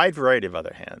 and a wide variety of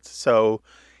other hands. So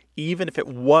even if it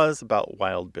was about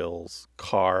Wild Bill's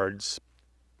cards,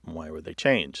 why would they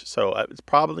change? So it's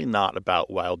probably not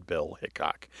about Wild Bill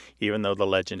Hickok, even though the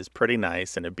legend is pretty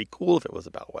nice, and it'd be cool if it was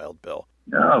about Wild Bill.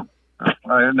 No.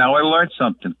 Now I learned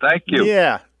something. Thank you.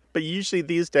 Yeah, but usually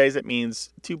these days it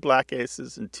means two black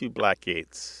aces and two black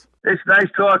eights. It's nice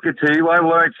talking to you. I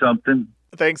learned something.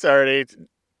 Thanks, Artie.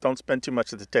 Don't spend too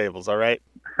much at the tables, all right?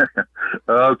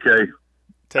 Okay.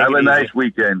 Have a nice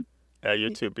weekend. Yeah,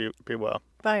 you too. Be well.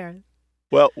 Bye, Artie.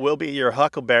 Well, we'll be your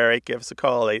Huckleberry. Give us a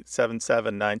call,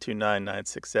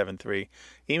 877-929-9673.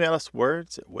 Email us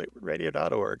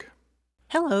words@waywardradio.org.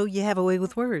 Hello, you have a way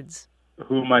with words.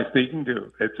 Who am I speaking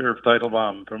to? It's Irv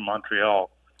Teitelbaum from Montreal.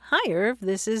 Hi, Irv.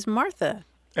 This is Martha.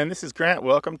 And this is Grant.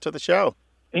 Welcome to the show.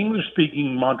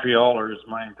 English-speaking Montrealers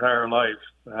my entire life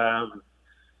have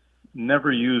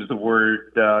never used the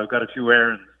word, I've got a few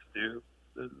errands to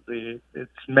do.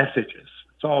 It's messages.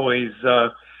 It's always,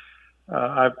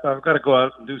 I've got to go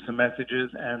out and do some messages,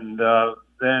 and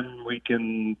then we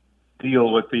can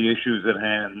deal with the issues at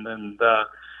hand. And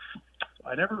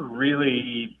I never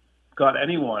really got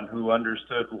anyone who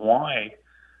understood why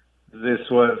this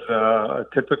was a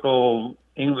typical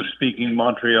English-speaking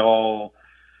Montreal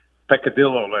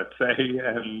peccadillo, let's say.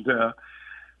 And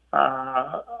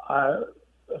I,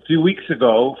 a few weeks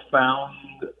ago,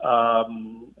 found a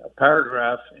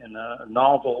paragraph in a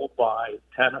novel by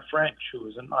Tana French, who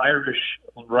is an Irish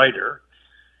writer.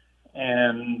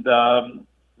 And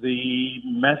the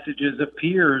messages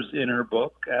appears in her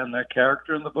book, and the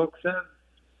character in the book says,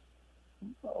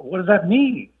 "What does that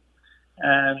mean?"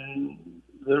 And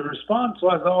the response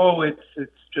was, "Oh, it's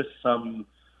just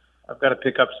I've got to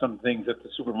pick up some things at the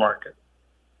supermarket."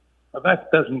 Well, that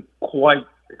doesn't quite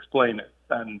explain it,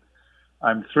 and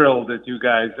I'm thrilled that you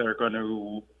guys are going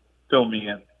to fill me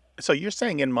in. So you're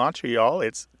saying in Montreal,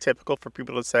 it's typical for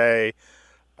people to say,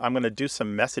 "I'm going to do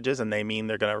some messages," and they mean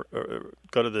they're going to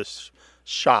go to the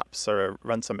shops or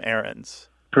run some errands?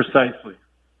 Precisely.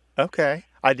 Okay.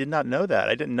 I did not know that.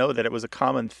 I didn't know that it was a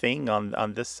common thing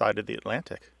on this side of the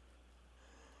Atlantic.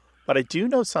 But I do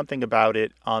know something about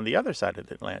it on the other side of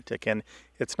the Atlantic. And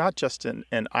it's not just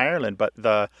in Ireland, but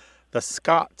the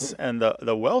Scots and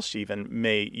the Welsh even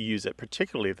may use it,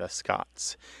 particularly the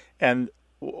Scots. And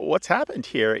what's happened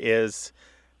here is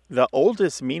the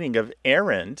oldest meaning of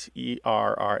errand,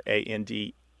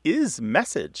 E-R-R-A-N-D, is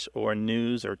message or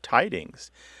news or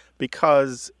tidings,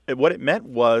 because what it meant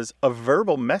was a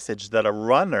verbal message that a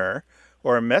runner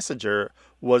or a messenger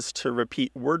was to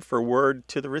repeat word for word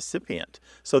to the recipient.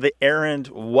 So the errand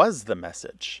was the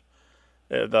message.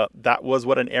 That was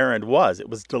what an errand was. It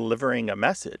was delivering a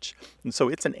message. And so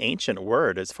it's an ancient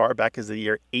word as far back as the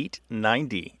year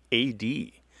 890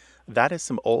 AD. That is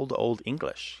some old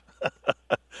English.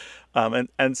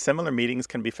 And similar meanings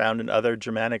can be found in other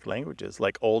Germanic languages,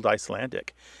 like Old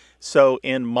Icelandic. So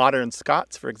in modern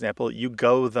Scots, for example, you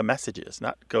go the messages,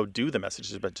 not go do the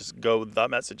messages, but just go the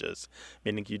messages,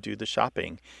 meaning you do the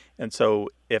shopping. And so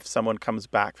if someone comes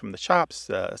back from the shops,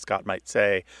 a Scot might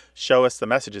say, "Show us the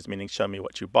messages," meaning show me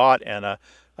what you bought. And a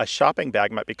shopping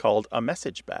bag might be called a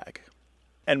message bag.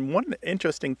 And one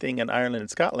interesting thing in Ireland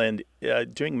and Scotland,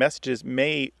 doing messages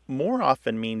may more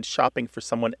often mean shopping for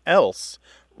someone else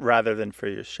rather than for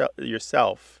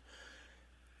yourself.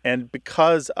 And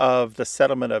because of the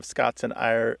settlement of Scots and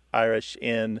Irish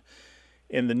in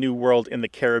the New World in the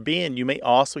Caribbean, you may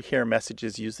also hear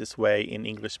messages used this way in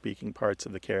English-speaking parts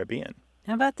of the Caribbean.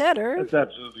 How about that, Irv? That's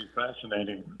absolutely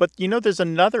fascinating. But, there's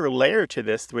another layer to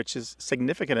this, which is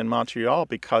significant in Montreal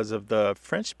because of the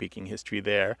French-speaking history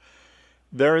there.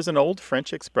 There is an old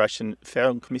French expression, faire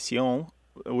une commission,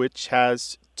 which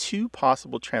has two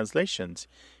possible translations,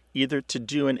 either to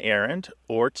do an errand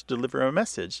or to deliver a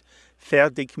message. Faire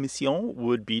des commissions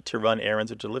would be to run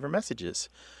errands or deliver messages.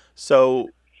 So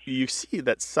you see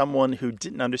that someone who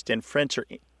didn't understand French or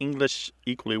English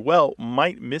equally well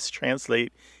might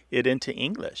mistranslate it into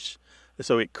English.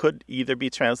 So it could either be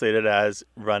translated as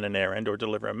run an errand or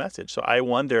deliver a message. So I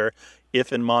wonder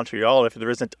if in Montreal, if there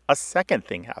isn't a second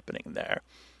thing happening there,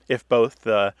 if both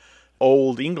the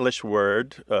Old English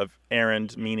word of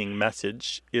errand meaning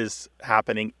message is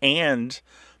happening and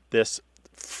this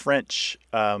French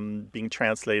being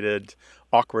translated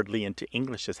awkwardly into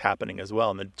English is happening as well,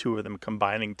 and the two of them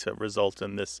combining to result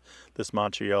in this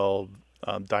Montreal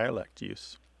dialect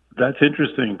use. That's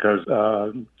interesting because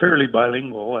fairly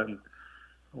bilingual, and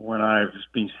when I've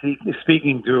been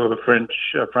speaking to a French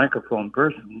francophone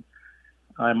person,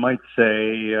 I might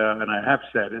say, and I have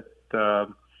said it,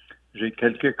 j'ai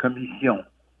quelques commissions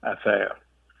à faire,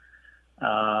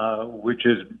 which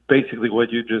is basically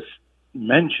what you just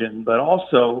mentioned, but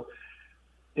also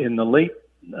in the late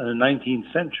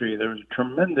 19th century, there was a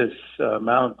tremendous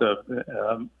amount of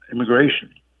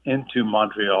immigration into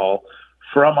Montreal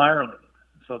from Ireland.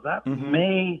 So that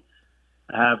may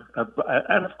have,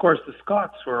 and of course the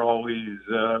Scots were always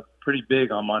pretty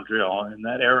big on Montreal in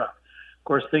that era. Of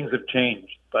course, things have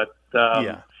changed, but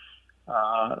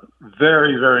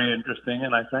very, very interesting,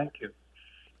 and I thank you.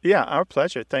 Yeah, our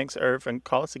pleasure. Thanks, Irv, and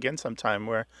call us again sometime.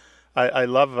 Where I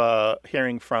love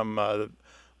hearing from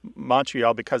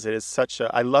Montreal because it is such a.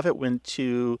 I love it when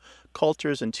two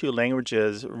cultures and two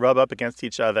languages rub up against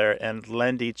each other and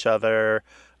lend each other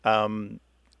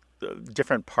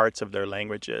different parts of their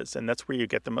languages, and that's where you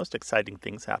get the most exciting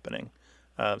things happening.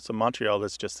 So Montreal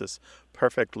is just this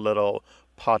perfect little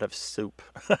pot of soup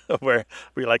where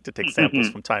we like to take samples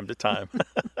from time to time.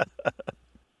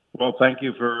 Well, thank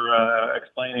you for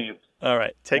explaining it. All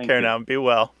right. Take care now. Be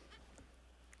well.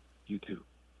 You too.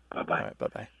 Bye-bye. All right.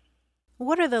 Bye-bye.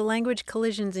 What are the language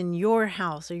collisions in your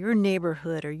house or your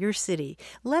neighborhood or your city?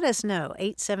 Let us know,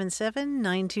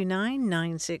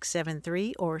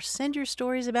 877-929-9673, or send your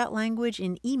stories about language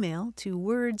in email to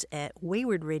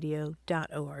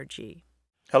words@waywardradio.org.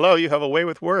 Hello, you have a way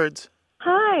with words.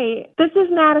 Hi, this is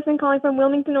Madison calling from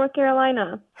Wilmington, North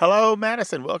Carolina. Hello,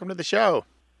 Madison. Welcome to the show.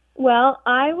 Well,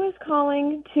 I was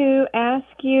calling to ask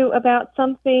you about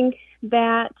something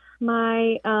that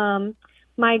my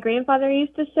grandfather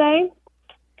used to say,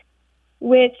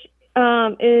 which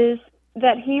is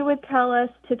that he would tell us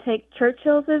to take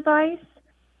Churchill's advice,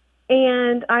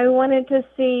 and I wanted to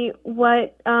see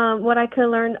what I could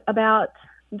learn about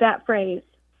that phrase.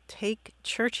 Take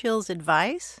Churchill's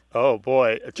advice? Oh,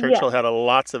 boy. Churchill had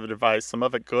lots of advice, some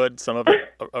of it good, some of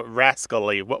it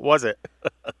rascally. What was it?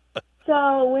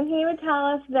 So when he would tell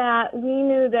us that, we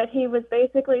knew that he was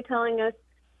basically telling us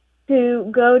to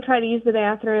go try to use the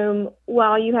bathroom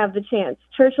while you have the chance.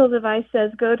 Churchill's advice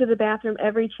says go to the bathroom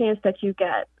every chance that you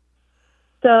get.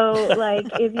 So, like,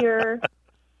 if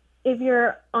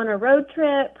you're on a road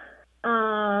trip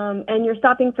and you're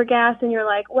stopping for gas and you're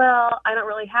like, well, I don't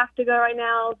really have to go right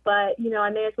now, but, I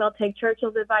may as well take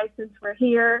Churchill's advice since we're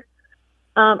here,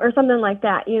 or something like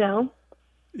that,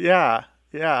 Yeah.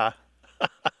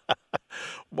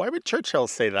 Why would Churchill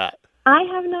say that? I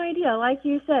have no idea. Like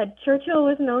you said, Churchill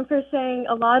was known for saying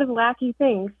a lot of wacky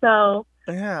things. So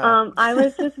I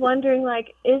was just wondering,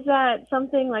 like, is that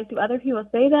something, like, do other people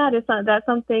say that? Is that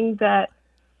something that,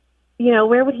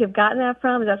 where would he have gotten that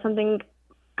from? Is that something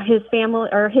his family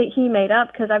or he made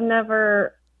up? Because I've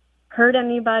never heard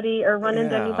anybody or run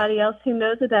into anybody else who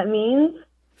knows what that means.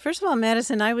 First of all,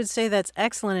 Madison, I would say that's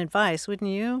excellent advice,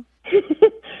 wouldn't you?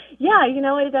 Yeah,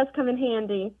 it does come in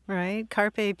handy. Right?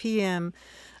 Carpe PM.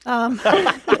 But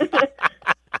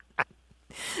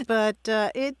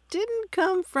it didn't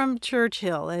come from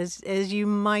Churchill, as you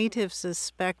might have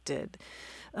suspected.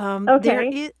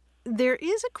 Okay. There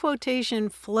is a quotation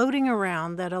floating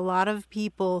around that a lot of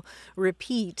people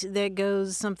repeat that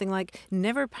goes something like,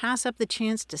 never pass up the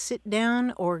chance to sit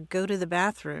down or go to the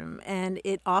bathroom. And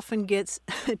it often gets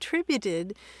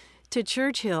attributed to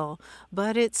Churchill,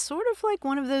 but it's sort of like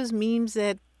one of those memes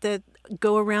that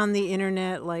go around the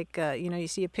internet, like, you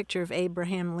see a picture of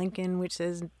Abraham Lincoln, which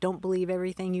says, don't believe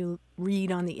everything you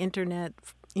read on the internet,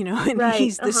 and right.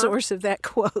 He's the source of that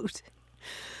quote.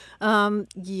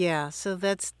 So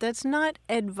that's not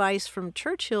advice from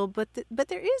Churchill, but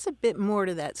there is a bit more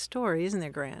to that story, isn't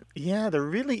there, Grant? Yeah, there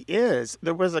really is.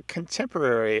 There was a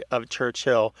contemporary of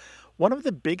Churchill, one of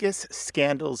the biggest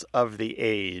scandals of the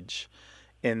age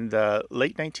in the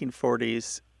late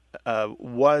 1940s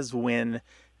was when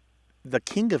the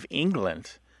King of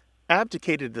England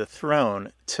abdicated the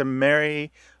throne to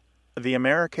marry the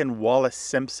American Wallis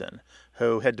Simpson,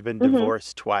 who had been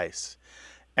divorced twice.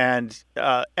 And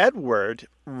Edward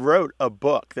wrote a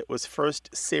book that was first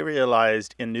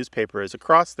serialized in newspapers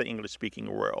across the English-speaking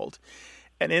world.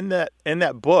 And in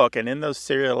that book and in those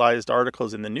serialized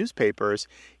articles in the newspapers,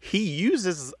 he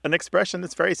uses an expression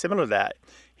that's very similar to that.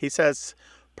 He says,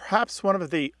 perhaps one of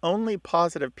the only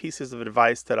positive pieces of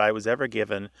advice that I was ever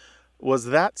given was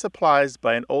that supplied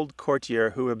by an old courtier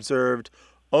who observed,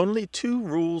 only 2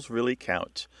 rules really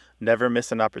count. Never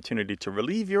miss an opportunity to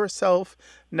relieve yourself.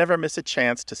 Never miss a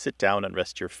chance to sit down and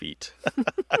rest your feet.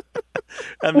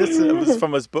 And this was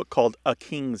from his book called A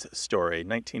King's Story,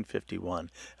 1951.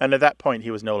 And at that point,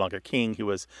 he was no longer king. He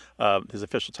was his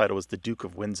official title was the Duke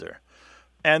of Windsor.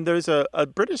 And there's a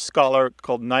British scholar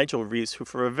called Nigel Rees who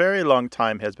for a very long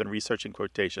time has been researching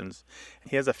quotations.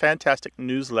 He has a fantastic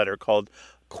newsletter called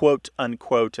Quote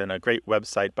Unquote and a great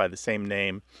website by the same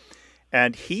name.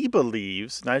 And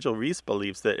Nigel Reese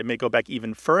believes that it may go back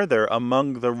even further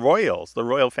among the royals, the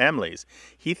royal families.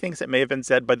 He thinks it may have been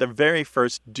said by the very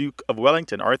first Duke of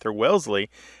Wellington, Arthur Wellesley,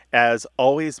 as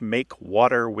always make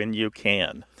water when you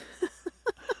can.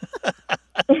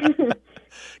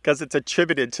 Because it's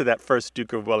attributed to that first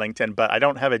Duke of Wellington, but I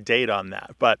don't have a date on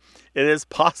that. But it is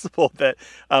possible that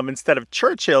instead of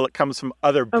Churchill, it comes from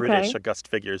other British august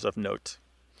figures of note.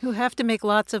 Who have to make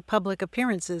lots of public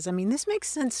appearances. I mean, this makes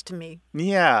sense to me.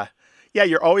 Yeah. Yeah,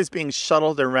 you're always being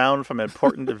shuttled around from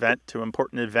important event to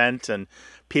important event, and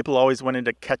people always wanting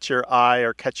to catch your eye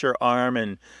or catch your arm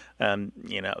and,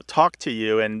 talk to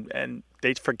you, and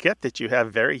they forget that you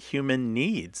have very human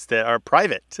needs that are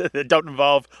private, that don't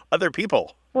involve other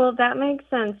people. Well, that makes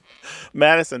sense.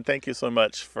 Madison, thank you so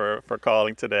much for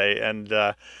calling today. And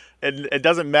it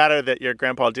doesn't matter that your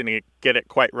grandpa didn't get it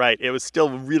quite right. It was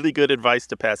still really good advice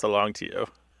to pass along to you.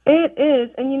 It is.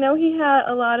 And he had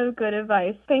a lot of good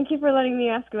advice. Thank you for letting me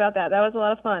ask about that. That was a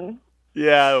lot of fun.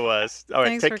 Yeah, it was. All right,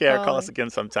 Thanks take care. calling. Call us again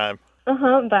sometime.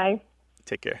 Bye.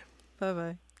 Take care.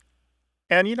 Bye-bye.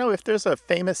 And if there's a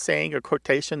famous saying or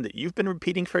quotation that you've been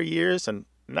repeating for years and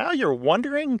now you're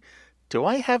wondering, do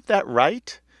I have that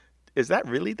right? Is that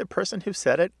really the person who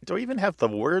said it? Do I even have the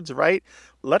words right?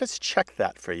 Let us check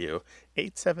that for you.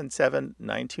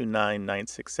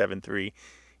 877-929-9673.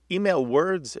 Email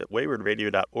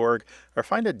words@waywardradio.org or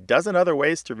find a dozen other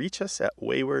ways to reach us at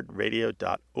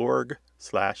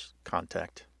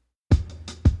waywardradio.org/contact.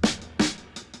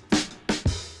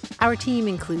 Our team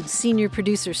includes senior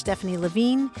producer Stephanie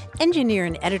Levine, engineer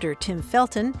and editor Tim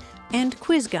Felton, and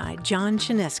quiz guy John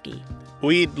Chinesky.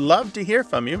 We'd love to hear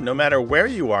from you, no matter where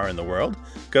you are in the world.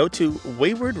 Go to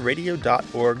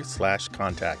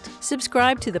waywardradio.org/contact.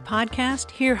 Subscribe to the podcast,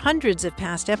 hear hundreds of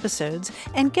past episodes,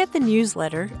 and get the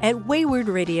newsletter at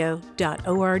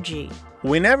waywardradio.org.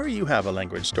 Whenever you have a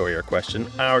language story or question,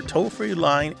 our toll-free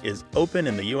line is open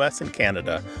in the U.S. and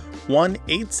Canada,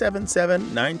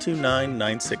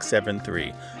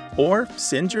 1-877-929-9673. Or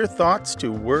send your thoughts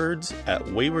to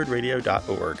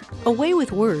words@waywardradio.org. A Way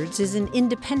with Words is an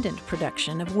independent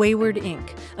production of Wayward Inc.,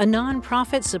 a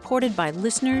nonprofit supported by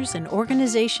listeners and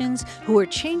organizations who are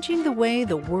changing the way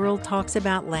the world talks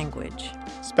about language.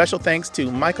 Special thanks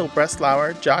to Michael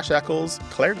Breslauer, Josh Eccles,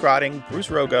 Claire Grotting, Bruce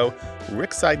Rogo, Rick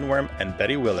Seidenworm, and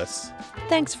Betty Willis.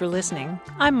 Thanks for listening.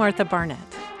 I'm Martha Barnett.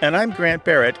 And I'm Grant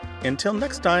Barrett. Until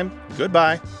next time,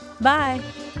 goodbye. Bye.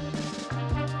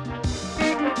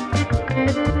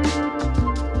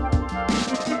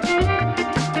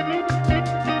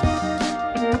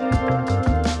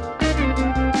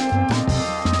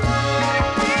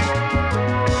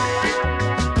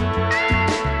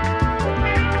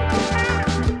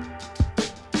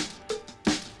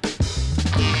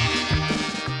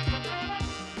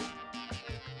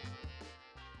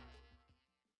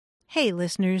 Hey,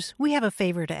 listeners, we have a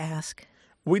favor to ask.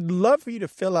 We'd love for you to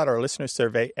fill out our listener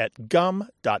survey at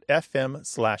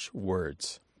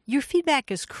gum.fm/words. Your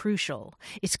feedback is crucial.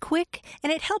 It's quick,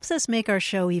 and it helps us make our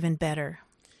show even better.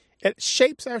 It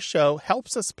shapes our show,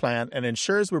 helps us plan, and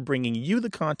ensures we're bringing you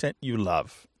the content you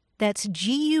love. That's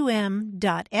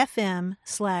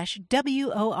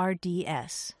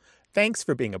gum.fm/WORDS. Thanks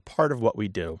for being a part of what we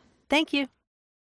do. Thank you.